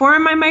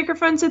platform my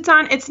microphone sits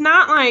on. It's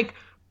not like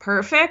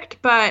perfect,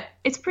 but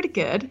it's pretty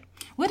good.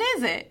 What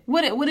is it?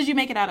 What did you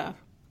make it out of?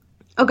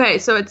 Okay,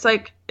 so it's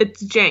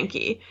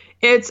janky.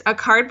 It's a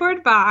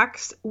cardboard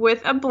box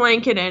with a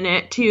blanket in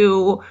it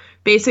to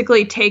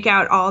basically take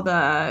out all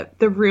the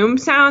room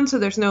sound. So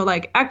there's no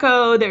like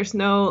echo. There's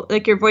no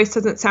like your voice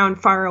doesn't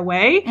sound far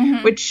away,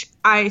 which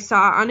I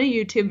saw on a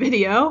YouTube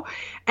video.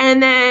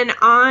 And then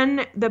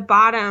on the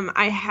bottom,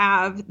 I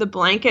have the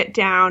blanket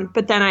down,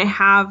 but then I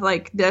have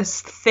like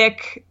this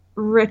thick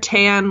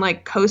rattan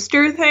like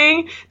coaster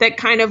thing that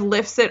kind of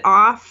lifts it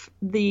off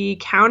the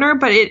counter,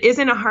 but it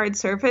isn't a hard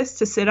surface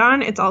to sit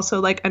on. It's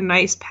also like a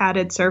nice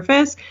padded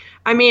surface.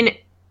 I mean,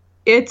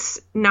 it's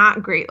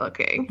not great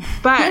looking,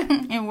 but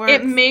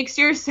it makes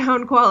your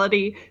sound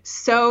quality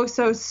so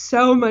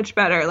much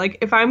better. Like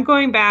if I'm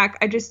going back,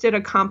 I just did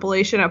a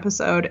compilation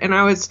episode and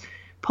I was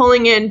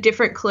pulling in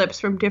different clips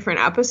from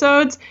different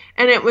episodes,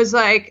 and it was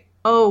like,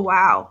 oh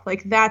wow,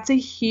 like that's a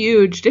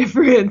huge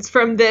difference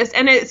from this.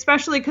 And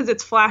especially because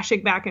it's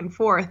flashing back and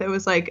forth, it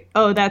was like,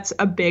 oh, that's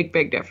a big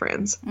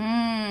difference.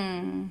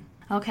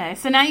 Okay,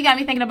 so now you got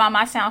me thinking about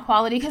my sound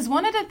quality, because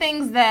one of the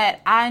things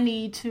that I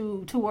need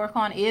to work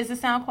on is the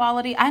sound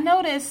quality. I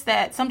notice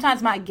that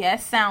sometimes my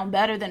guests sound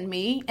better than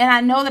me, and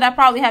I know that I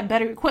probably have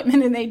better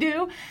equipment than they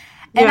do.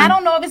 And I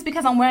don't know if it's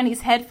because I'm wearing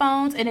these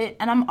headphones and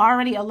I'm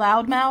already a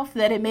loudmouth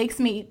that it makes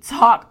me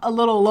talk a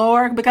little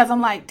lower because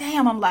I'm like,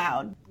 damn, I'm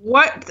loud.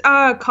 What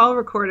call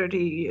recorder do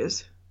you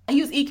use? I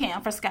use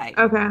Ecamm for Skype.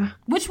 Okay.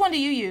 Which one do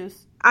you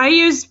use? I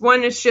use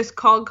one that's just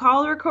called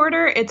Call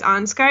Recorder. It's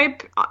on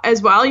Skype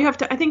as well. You have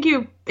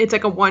to, it's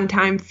like a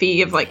one-time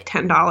fee of like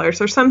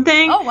 $10 or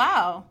something. Oh,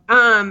 wow.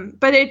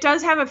 But it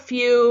does have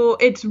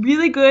it's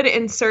really good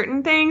in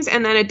certain things.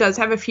 And then it does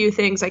have a few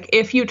things, like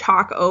if you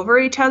talk over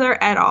each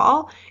other at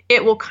all,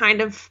 it will kind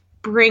of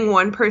bring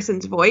one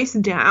person's voice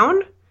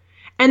down.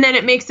 And then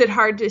it makes it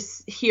hard to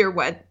hear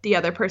what the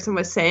other person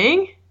was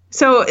saying.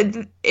 So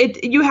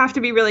you have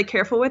to be really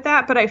careful with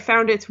that. But I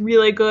found it's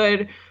really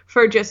good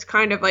for just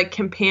kind of like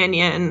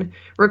companion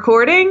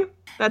recording.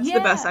 That's the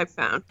best I've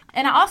found.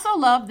 And I also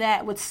love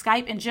that with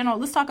Skype in general.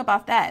 Let's talk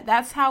about that.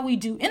 That's how we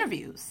do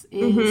interviews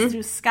is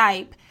through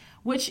Skype,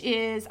 which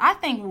is, I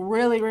think,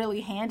 really,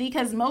 really handy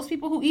because most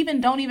people who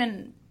don't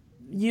even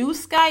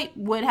use Skype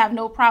would have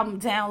no problem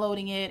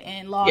downloading it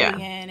and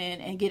logging in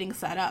and getting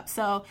set up.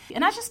 So,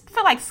 and I just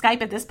feel like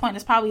Skype at this point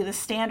is probably the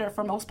standard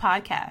for most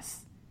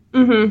podcasts.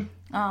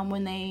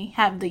 When they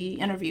have the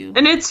interview.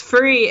 And it's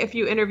free if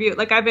you interview.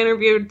 Like I've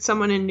interviewed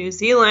someone in New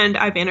Zealand,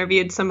 I've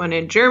interviewed someone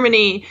in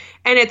Germany,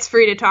 and it's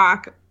free to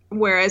talk.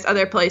 Whereas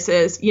other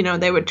places,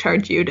 they would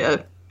charge you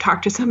to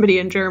talk to somebody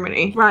in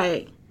Germany.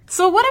 Right.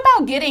 So what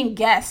about getting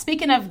guests?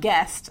 Speaking of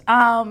guests,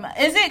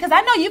 is it, because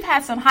I know you've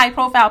had some high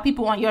profile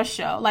people on your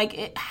show.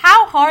 Like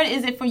how hard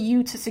is it for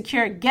you to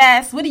secure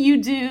guests? What do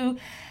you do?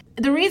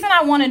 The reason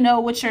I want to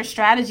know what your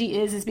strategy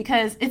is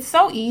because it's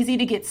so easy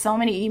to get so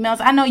many emails.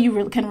 I know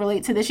you can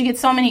relate to this. You get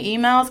so many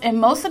emails and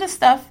most of the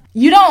stuff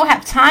you don't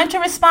have time to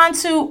respond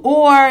to,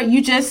 or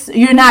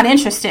you're not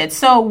interested.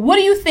 So what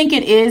do you think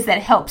it is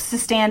that helps to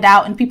stand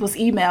out in people's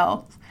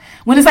emails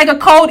when it's like a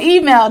cold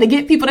email to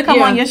get people to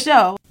come on your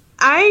show?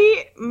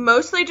 I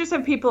mostly just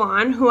have people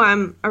on who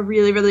I'm a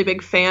really, really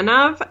big fan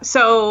of.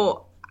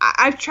 So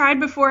I've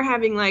tried before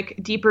having like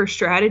deeper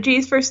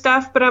strategies for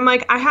stuff, but I'm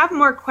like, I have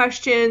more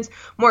questions,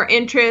 more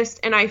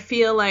interest, and I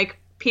feel like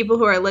people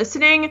who are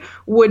listening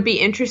would be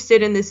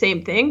interested in the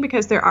same thing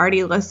because they're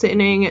already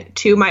listening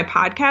to my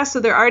podcast. So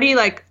they're already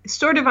like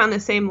sort of on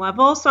the same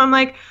level. So I'm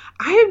like,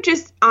 I'm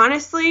just a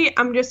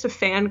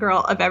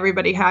fangirl of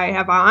everybody I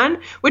have on,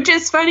 which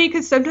is funny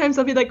because sometimes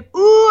I'll be like,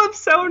 ooh, I'm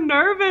so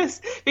nervous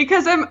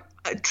because I'm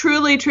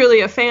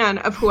truly a fan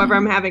of whoever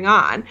I'm having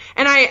on.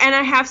 And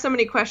I have so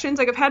many questions.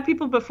 Like I've had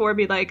people before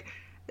be like,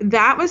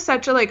 that was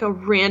such a like a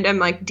random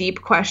like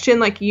deep question.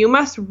 Like, you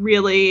must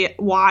really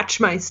watch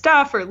my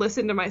stuff or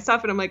listen to my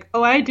stuff. And I'm like,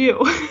 oh, I do.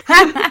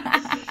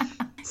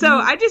 So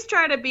I just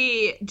try to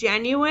be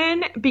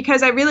genuine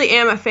because I really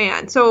am a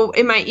fan. So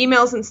in my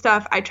emails and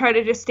stuff, I try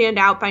to just stand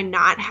out by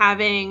not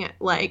having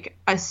like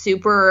a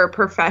super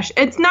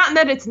professional. It's not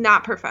that it's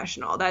not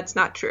professional. That's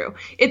not true.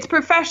 It's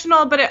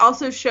professional, but it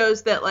also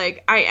shows that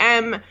like I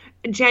am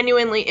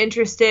genuinely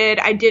interested.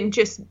 I didn't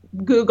just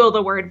Google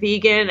the word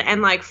vegan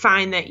and like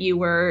find that you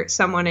were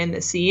someone in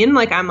the scene.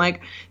 Like, I'm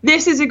like,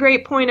 this is a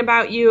great point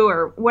about you,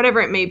 or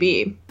whatever it may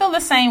be. I feel the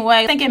same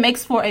way. I think it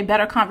makes for a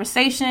better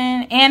conversation,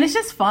 and it's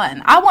just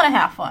fun. I want to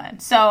have fun.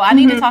 So I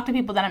need to talk to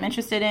people that I'm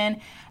interested in.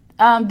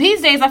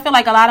 These days, I feel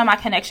like a lot of my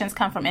connections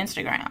come from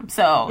Instagram.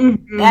 So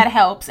that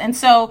helps. And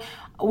so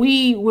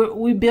we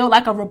build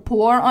like a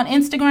rapport on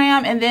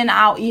Instagram, and then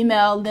I'll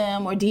email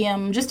them or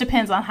DM, just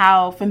depends on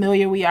how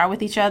familiar we are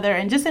with each other,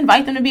 and just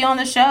invite them to be on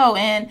the show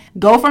and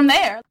go from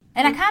there.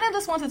 And I kind of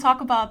just want to talk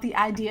about the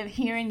idea of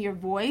hearing your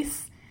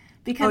voice,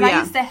 because I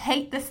used to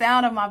hate the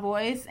sound of my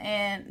voice,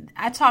 and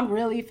I talk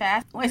really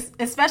fast,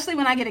 especially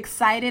when I get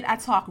excited. I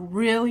talk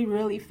really,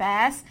 really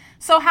fast.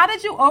 So how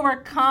did you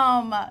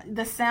overcome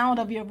the sound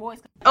of your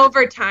voice?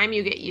 Over time,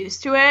 you get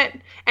used to it.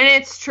 And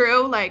it's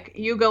true, like,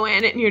 you go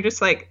in it and you're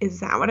just like, is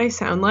that what I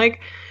sound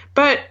like?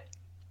 But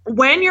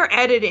when you're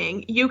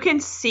editing, you can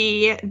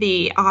see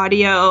the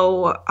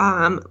audio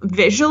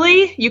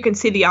visually. You can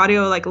see the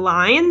audio like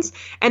lines.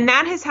 And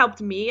that has helped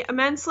me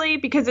immensely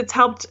because it's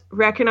helped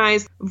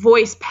recognize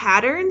voice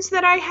patterns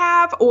that I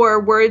have,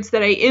 or words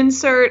that I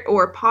insert,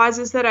 or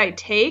pauses that I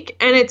take.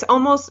 And it's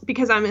almost,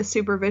 because I'm a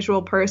super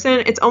visual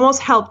person, it's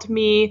almost helped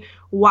me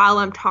while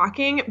I'm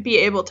talking be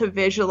able to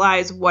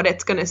visualize what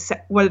it's going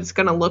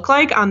to look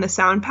like on the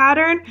sound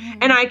pattern.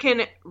 And I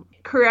can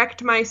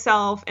correct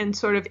myself and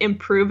sort of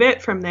improve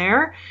it from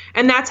there.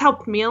 And that's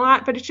helped me a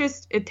lot, but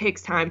it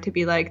takes time to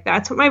be like,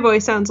 that's what my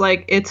voice sounds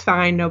like. It's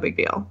fine. No big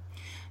deal.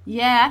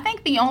 Yeah, I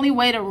think the only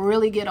way to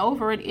really get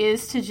over it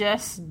is to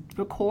just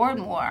record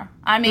more.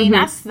 I mean,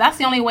 that's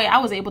the only way I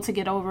was able to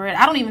get over it.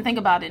 I don't even think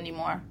about it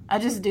anymore. I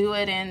just do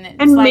it,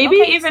 and it's like,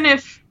 maybe okay, even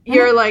if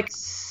you're like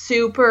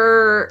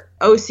super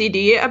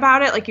OCD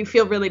about it, like you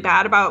feel really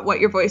bad about what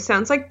your voice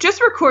sounds like,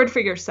 just record for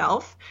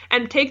yourself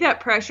and take that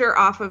pressure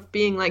off of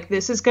being like,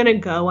 this is going to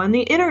go on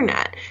the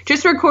internet.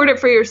 Just record it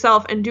for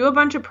yourself and do a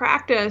bunch of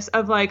practice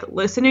of like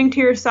listening to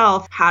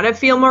yourself, how to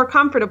feel more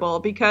comfortable,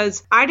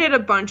 because I did a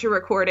bunch of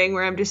recording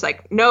where I'm just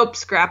like, nope,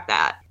 scrap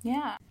that.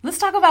 Yeah. Let's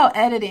talk about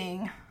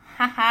editing.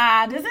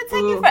 Haha. Does it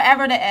take you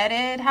forever to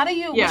edit?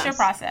 What's your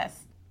process?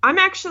 I'm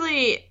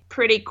actually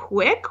pretty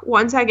quick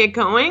once I get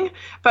going,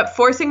 but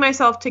forcing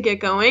myself to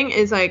get going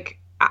is like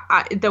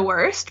the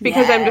worst,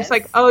 because I'm just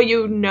like, oh,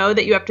 you know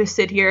that you have to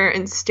sit here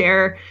and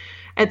stare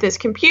at this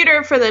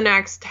computer for the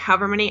next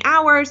however many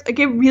hours. Like,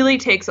 it really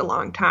takes a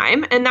long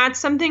time. And that's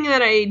something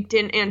that I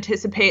didn't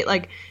anticipate.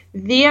 Like,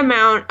 the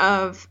amount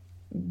of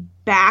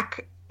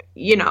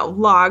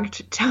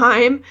logged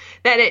time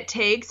that it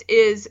takes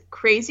is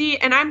crazy.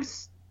 And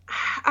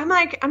I'm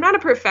not a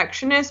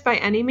perfectionist by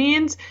any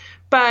means,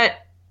 but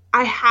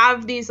I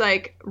have these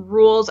like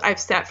rules I've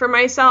set for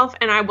myself,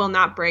 and I will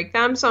not break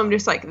them. So I'm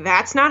just like,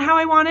 that's not how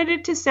I wanted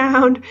it to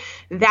sound.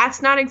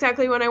 That's not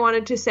exactly what I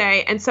wanted to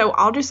say. And so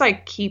I'll just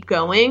like keep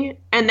going.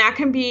 And that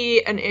can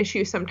be an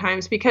issue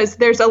sometimes, because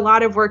there's a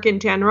lot of work in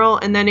general.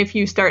 And then if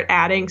you start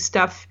adding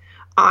stuff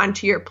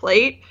onto your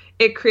plate,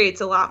 it creates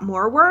a lot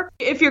more work.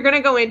 If you're going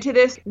to go into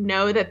this,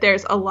 know that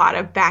there's a lot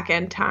of back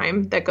end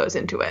time that goes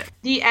into it.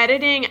 The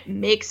editing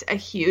makes a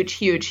huge,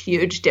 huge,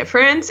 huge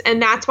difference.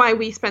 And that's why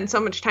we spend so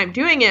much time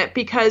doing it,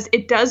 because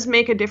it does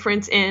make a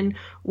difference in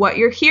what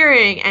you're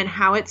hearing and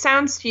how it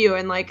sounds to you.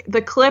 And like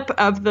the clip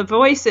of the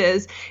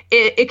voices,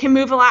 it can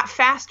move a lot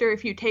faster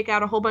if you take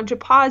out a whole bunch of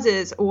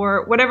pauses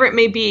or whatever it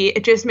may be.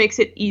 It just makes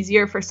it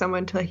easier for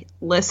someone to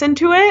listen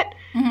to it.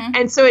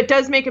 And so it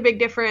does make a big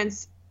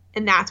difference.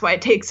 And that's why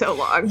it takes so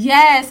long.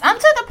 Yes, I'm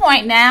to the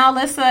point now,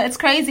 Lissa. It's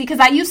crazy, because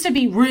I used to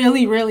be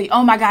really, really,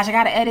 oh my gosh, I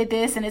got to edit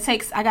this, and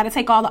I got to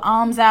take all the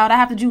ums out. I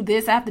have to do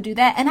this, I have to do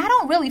that. And I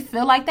don't really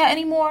feel like that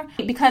anymore,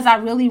 because I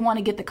really want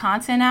to get the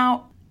content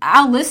out.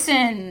 I'll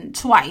listen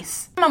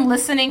twice. I'm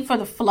listening for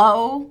the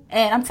flow,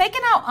 and I'm taking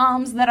out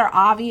ums that are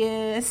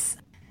obvious.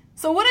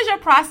 So what does your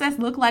process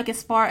look like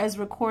as far as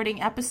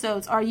recording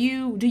episodes?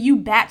 Do you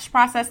batch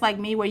process like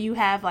me, where you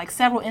have like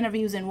several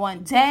interviews in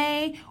one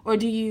day, or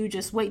do you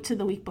just wait till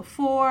the week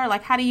before?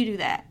 Like, how do you do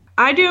that?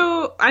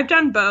 I've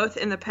done both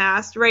in the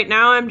past. Right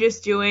now I'm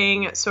just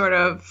doing sort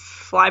of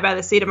fly by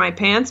the seat of my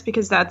pants,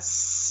 because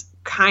that's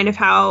kind of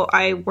how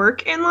I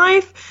work in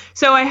life.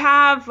 So I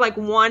have like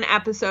one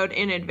episode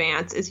in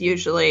advance is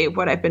usually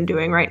what I've been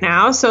doing right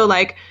now. So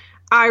like,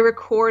 I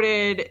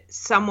recorded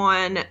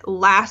someone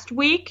last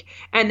week,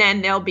 and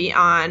then they'll be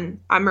on.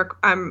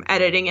 I'm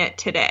editing it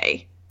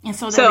today, and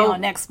so they'll be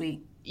on next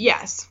week.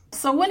 Yes.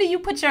 So when do you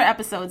put your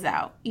episodes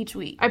out each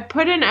week? I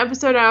put an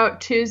episode out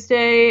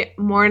Tuesday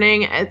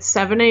morning at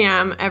 7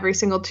 a.m. every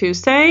single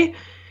Tuesday,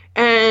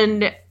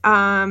 and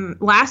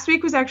last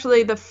week was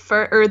actually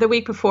the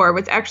week before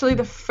was actually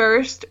the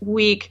first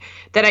week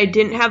that I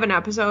didn't have an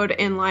episode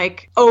in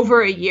like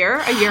over a year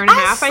and a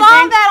half, I think.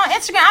 I saw that on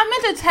Instagram.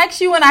 I meant to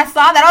text you when I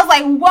saw that. I was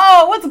like,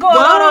 whoa, what's going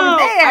on over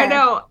there? I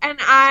know. And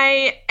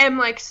I am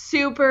like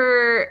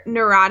super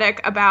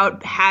neurotic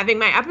about having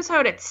my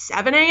episode at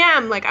 7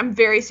 a.m. Like, I'm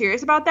very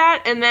serious about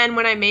that. And then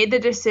when I made the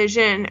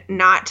decision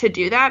not to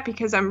do that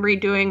because I'm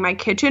redoing my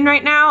kitchen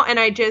right now, and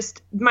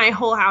my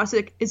whole house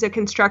is a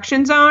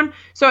construction zone,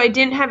 so I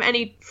didn't have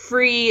any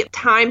free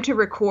time to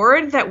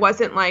record that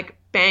wasn't like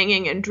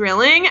banging and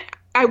drilling.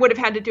 I would have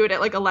had to do it at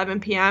like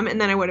 11 p.m.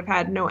 and then I would have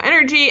had no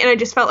energy, and I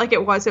just felt like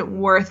it wasn't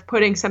worth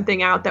putting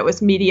something out that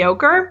was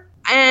mediocre.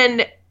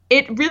 And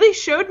it really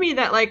showed me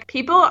that like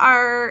people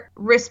are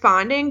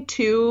responding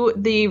to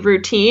the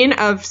routine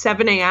of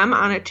 7 a.m.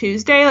 on a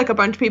Tuesday. Like, a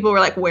bunch of people were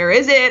like, where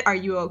is it? Are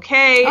you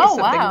okay? Is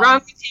something wrong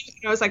with you?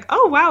 And I was like,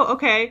 oh, wow,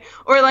 okay.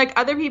 Or like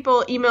other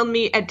people emailed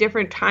me at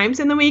different times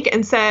in the week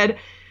and said,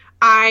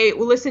 I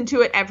listen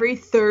to it every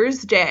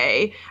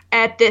Thursday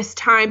at this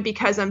time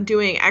because I'm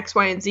doing X,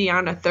 Y, and Z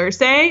on a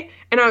Thursday.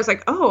 And I was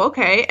like, oh,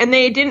 okay. And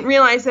they didn't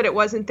realize that it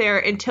wasn't there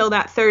until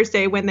that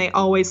Thursday when they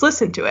always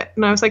listen to it.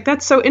 And I was like,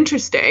 that's so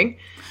interesting.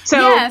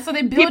 So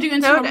they build you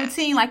into a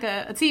routine like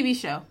a TV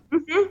show.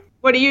 Mm-hmm.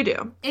 What do you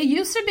do? It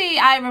used to be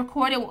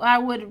I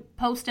would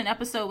post an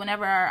episode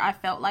whenever I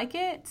felt like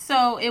it.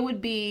 So it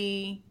would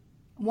be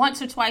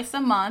once or twice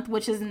a month,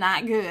 which is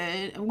not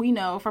good. We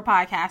know for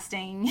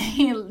podcasting,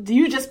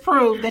 you just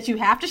proved that you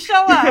have to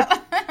show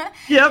up.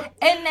 Yep.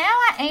 And now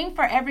I aim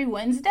for every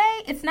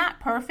Wednesday. It's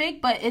not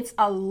perfect, but it's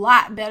a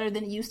lot better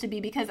than it used to be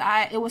because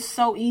it was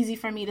so easy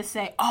for me to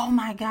say, oh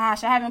my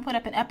gosh, I haven't put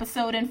up an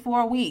episode in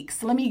 4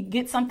 weeks. Let me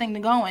get something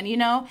going, you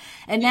know?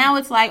 And now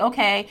it's like,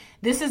 okay,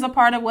 this is a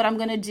part of what I'm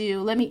going to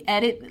do. Let me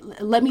edit.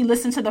 Let me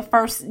listen to the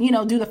first,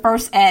 do the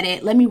first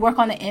edit. Let me work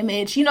on the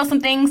image.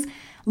 Some things,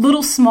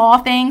 little small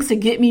things to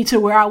get me to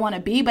where I want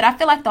to be. But I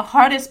feel like the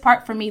hardest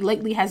part for me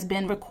lately has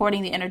been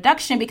recording the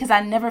introduction because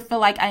I never feel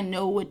like I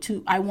know what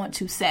I want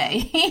to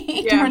say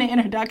during the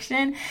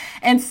introduction.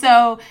 And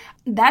so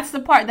that's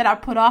the part that I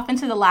put off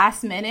into the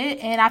last minute.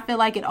 And I feel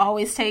like it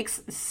always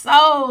takes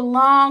so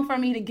long for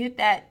me to get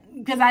that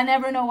because I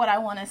never know what I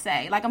want to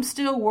say. Like, I'm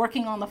still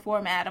working on the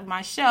format of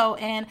my show.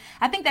 And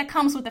I think that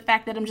comes with the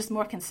fact that I'm just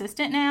more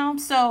consistent now.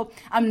 So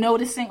I'm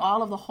noticing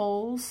all of the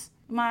holes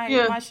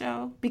my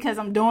show because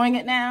I'm doing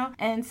it now.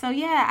 And so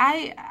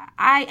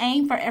I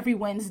aim for every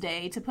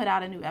Wednesday to put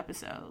out a new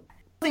episode.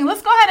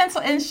 Let's go ahead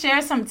and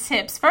share some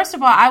tips. First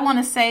of all, I want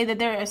to say that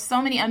there are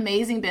so many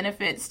amazing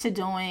benefits to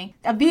doing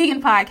a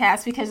vegan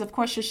podcast because, of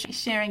course, you're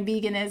sharing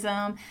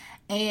veganism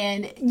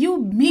and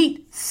you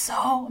meet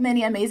so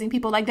many amazing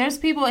people. Like, there's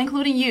people,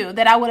 including you,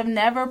 that I would have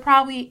never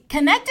probably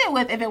connected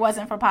with if it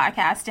wasn't for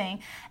podcasting.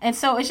 And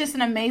so it's just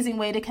an amazing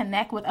way to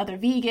connect with other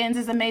vegans.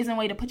 It's an amazing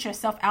way to put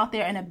yourself out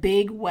there in a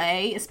big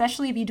way,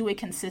 especially if you do it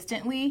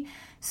consistently.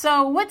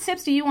 So what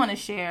tips do you want to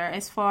share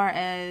as far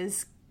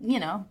as,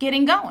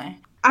 getting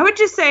going? I would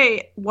just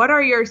say, what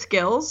are your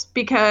skills?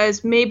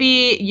 Because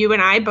maybe you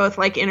and I both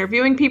like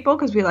interviewing people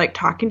because we like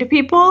talking to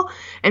people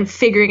and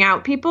figuring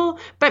out people.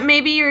 But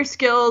maybe your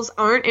skills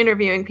aren't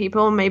interviewing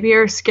people. Maybe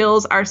your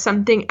skills are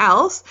something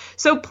else.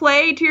 So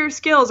play to your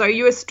skills. Are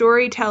you a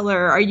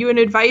storyteller? Are you an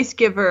advice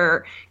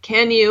giver?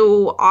 Can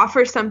you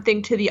offer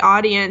something to the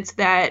audience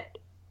that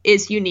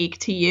is unique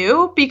to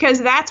you?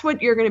 Because that's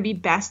what you're going to be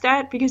best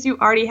at because you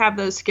already have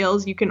those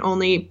skills. You can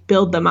only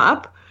build them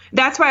up.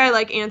 That's why I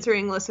like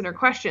answering listener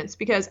questions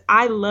because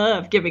I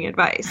love giving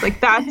advice. Like,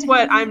 that's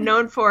what I'm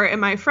known for in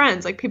my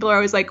friends. Like, people are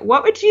always like,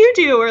 what would you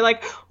do? Or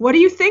like, what do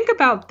you think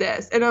about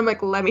this? And I'm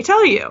like, let me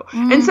tell you.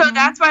 Mm-hmm. And so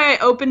that's why I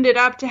opened it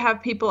up to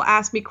have people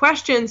ask me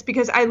questions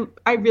because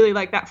I really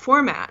like that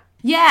format.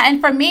 Yeah.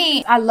 And for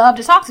me, I love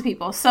to talk to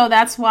people. So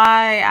that's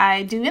why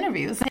I do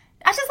interviews.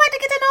 I just like to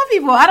get to know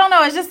people. I don't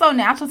know. It's just so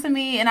natural to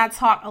me. And I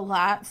talk a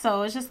lot.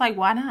 So it's just like,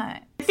 why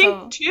not? I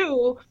think,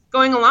 too,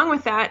 going along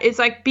with that is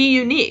like, be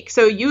unique.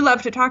 So you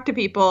love to talk to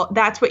people.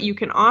 That's what you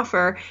can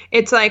offer.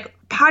 It's like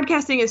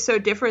podcasting is so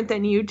different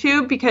than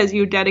YouTube because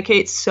you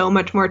dedicate so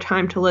much more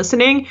time to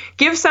listening.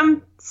 Give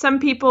some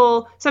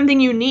people something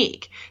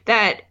unique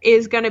that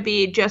is going to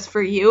be just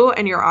for you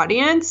and your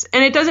audience.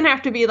 And it doesn't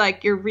have to be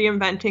like you're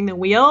reinventing the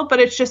wheel,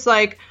 but it's just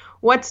like,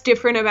 what's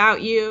different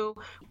about you?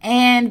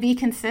 And be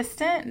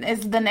consistent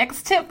is the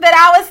next tip that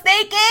I was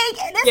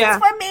thinking. This is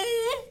for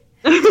me.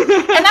 And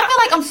I feel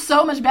like I'm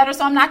so much better,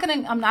 so I'm not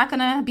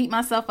gonna beat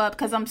myself up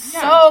because I'm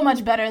so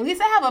much better. At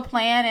least I have a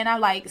plan and I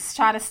like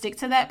try to stick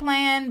to that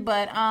plan.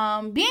 But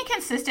being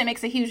consistent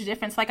makes a huge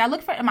difference. Like, I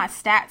look for my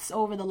stats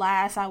over the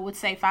last, I would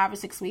say, 5 or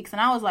 6 weeks,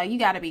 and I was like, you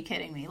got to be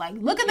kidding me. Like,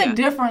 look at the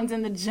difference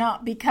in the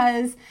jump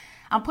because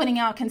I'm putting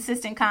out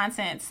consistent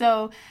content.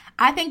 So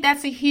I think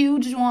that's a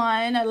huge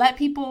one. Let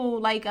people,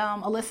 like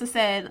Alyssa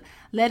said,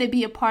 let it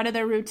be a part of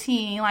their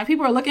routine. Like,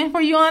 people are looking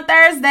for you on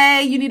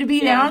Thursday. You need to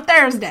be there on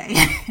Thursday.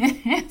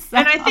 So.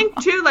 And I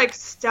think, too, like,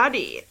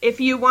 study.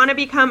 If you want to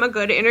become a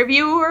good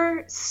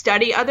interviewer,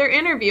 study other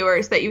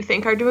interviewers that you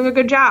think are doing a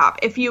good job.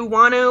 If you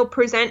want to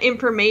present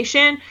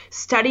information,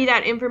 study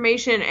that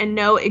information and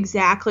know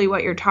exactly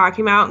what you're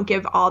talking about and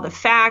give all the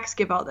facts,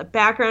 give all the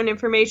background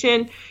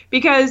information.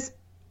 Because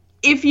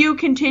if you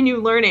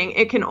continue learning,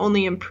 it can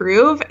only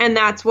improve. And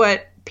that's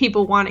what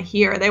people want to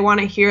hear. They want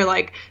to hear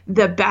like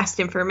the best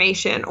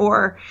information,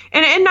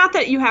 and not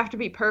that you have to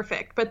be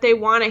perfect, but they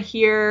want to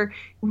hear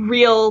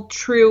real,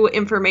 true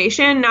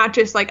information, not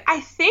just like,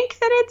 I think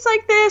that it's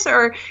like this,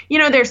 or,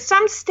 there's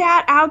some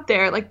stat out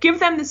there. Like,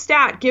 give them the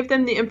stat, give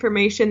them the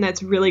information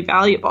that's really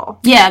valuable.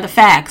 Yeah, the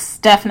facts.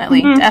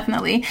 Definitely. Mm-hmm.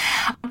 Definitely.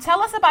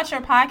 Tell us about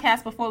your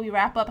podcast before we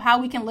wrap up,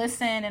 how we can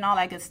listen and all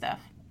that good stuff.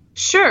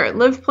 Sure.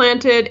 Live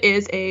Planted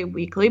is a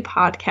weekly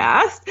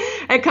podcast.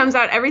 It comes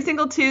out every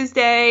single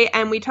Tuesday,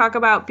 and we talk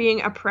about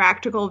being a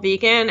practical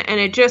vegan. And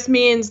it just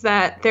means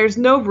that there's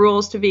no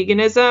rules to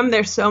veganism.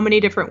 There's so many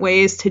different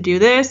ways to do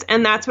this.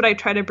 And that's what I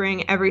try to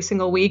bring every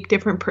single week,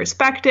 different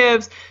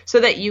perspectives, so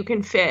that you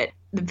can fit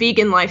the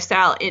vegan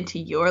lifestyle into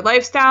your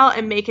lifestyle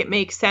and make it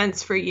make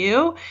sense for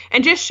you,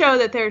 and just show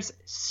that there's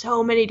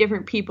so many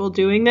different people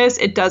doing this.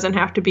 It doesn't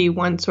have to be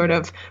one sort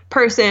of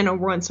person or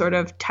one sort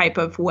of type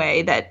of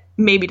way that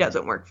maybe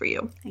doesn't work for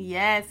you.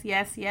 Yes.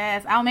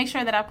 I'll make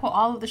sure that I put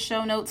all of the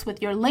show notes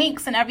with your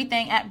links and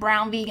everything at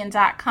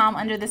brownvegan.com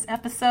under this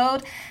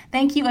episode.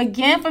 Thank you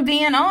again for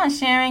being on,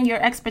 sharing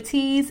your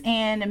expertise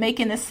and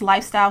making this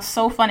lifestyle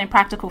so fun and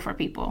practical for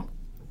people.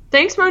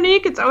 Thanks,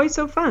 Monique. It's always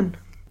so fun.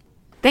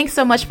 Thanks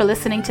so much for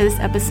listening to this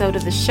episode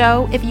of the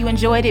show. If you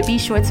enjoyed it, be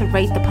sure to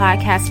rate the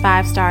podcast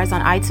 5 stars on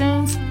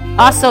iTunes.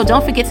 Also,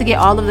 don't forget to get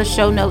all of the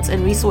show notes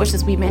and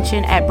resources we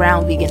mentioned at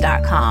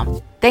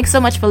brownvegan.com. Thanks so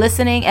much for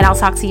listening, and I'll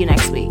talk to you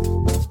next week.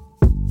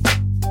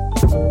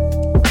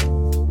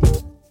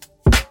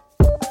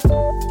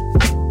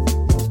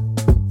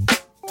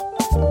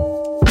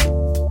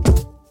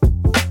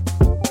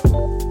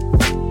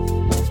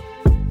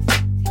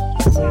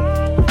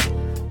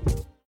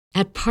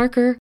 At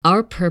Parker,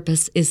 our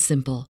purpose is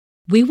simple.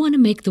 We want to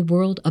make the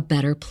world a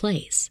better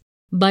place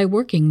by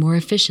working more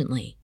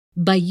efficiently,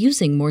 by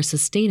using more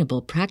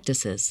sustainable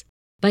practices,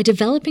 by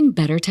developing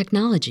better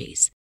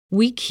technologies.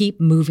 We keep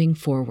moving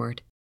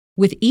forward.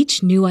 With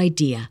each new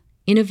idea,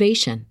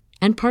 innovation,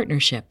 and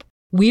partnership,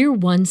 we're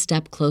one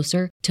step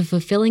closer to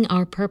fulfilling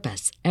our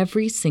purpose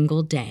every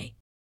single day.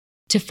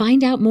 To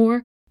find out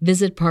more,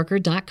 visit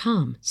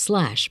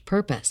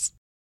parker.com/purpose.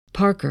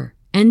 Parker,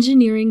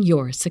 engineering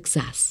your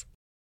success.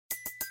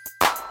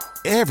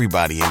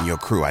 Everybody in your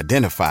crew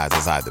identifies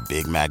as either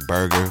Big Mac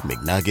Burger,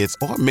 McNuggets,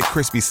 or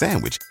McCrispy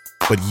Sandwich.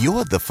 But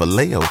you're the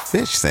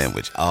Filet-O-Fish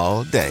Sandwich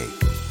all day.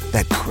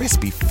 That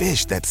crispy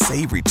fish, that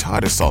savory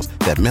tartar sauce,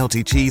 that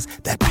melty cheese,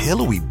 that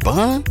pillowy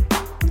bun.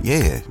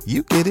 Yeah,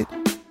 you get it.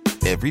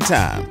 Every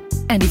time.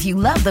 And if you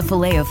love the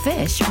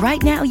Filet-O-Fish,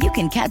 right now you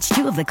can catch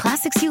 2 of the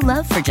classics you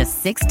love for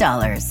just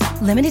 $6.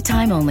 Limited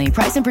time only.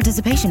 Price and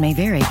participation may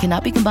vary.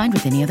 Cannot be combined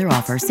with any other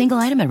offer. Single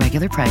item at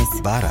regular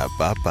price.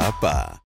 Ba-da-ba-ba-ba.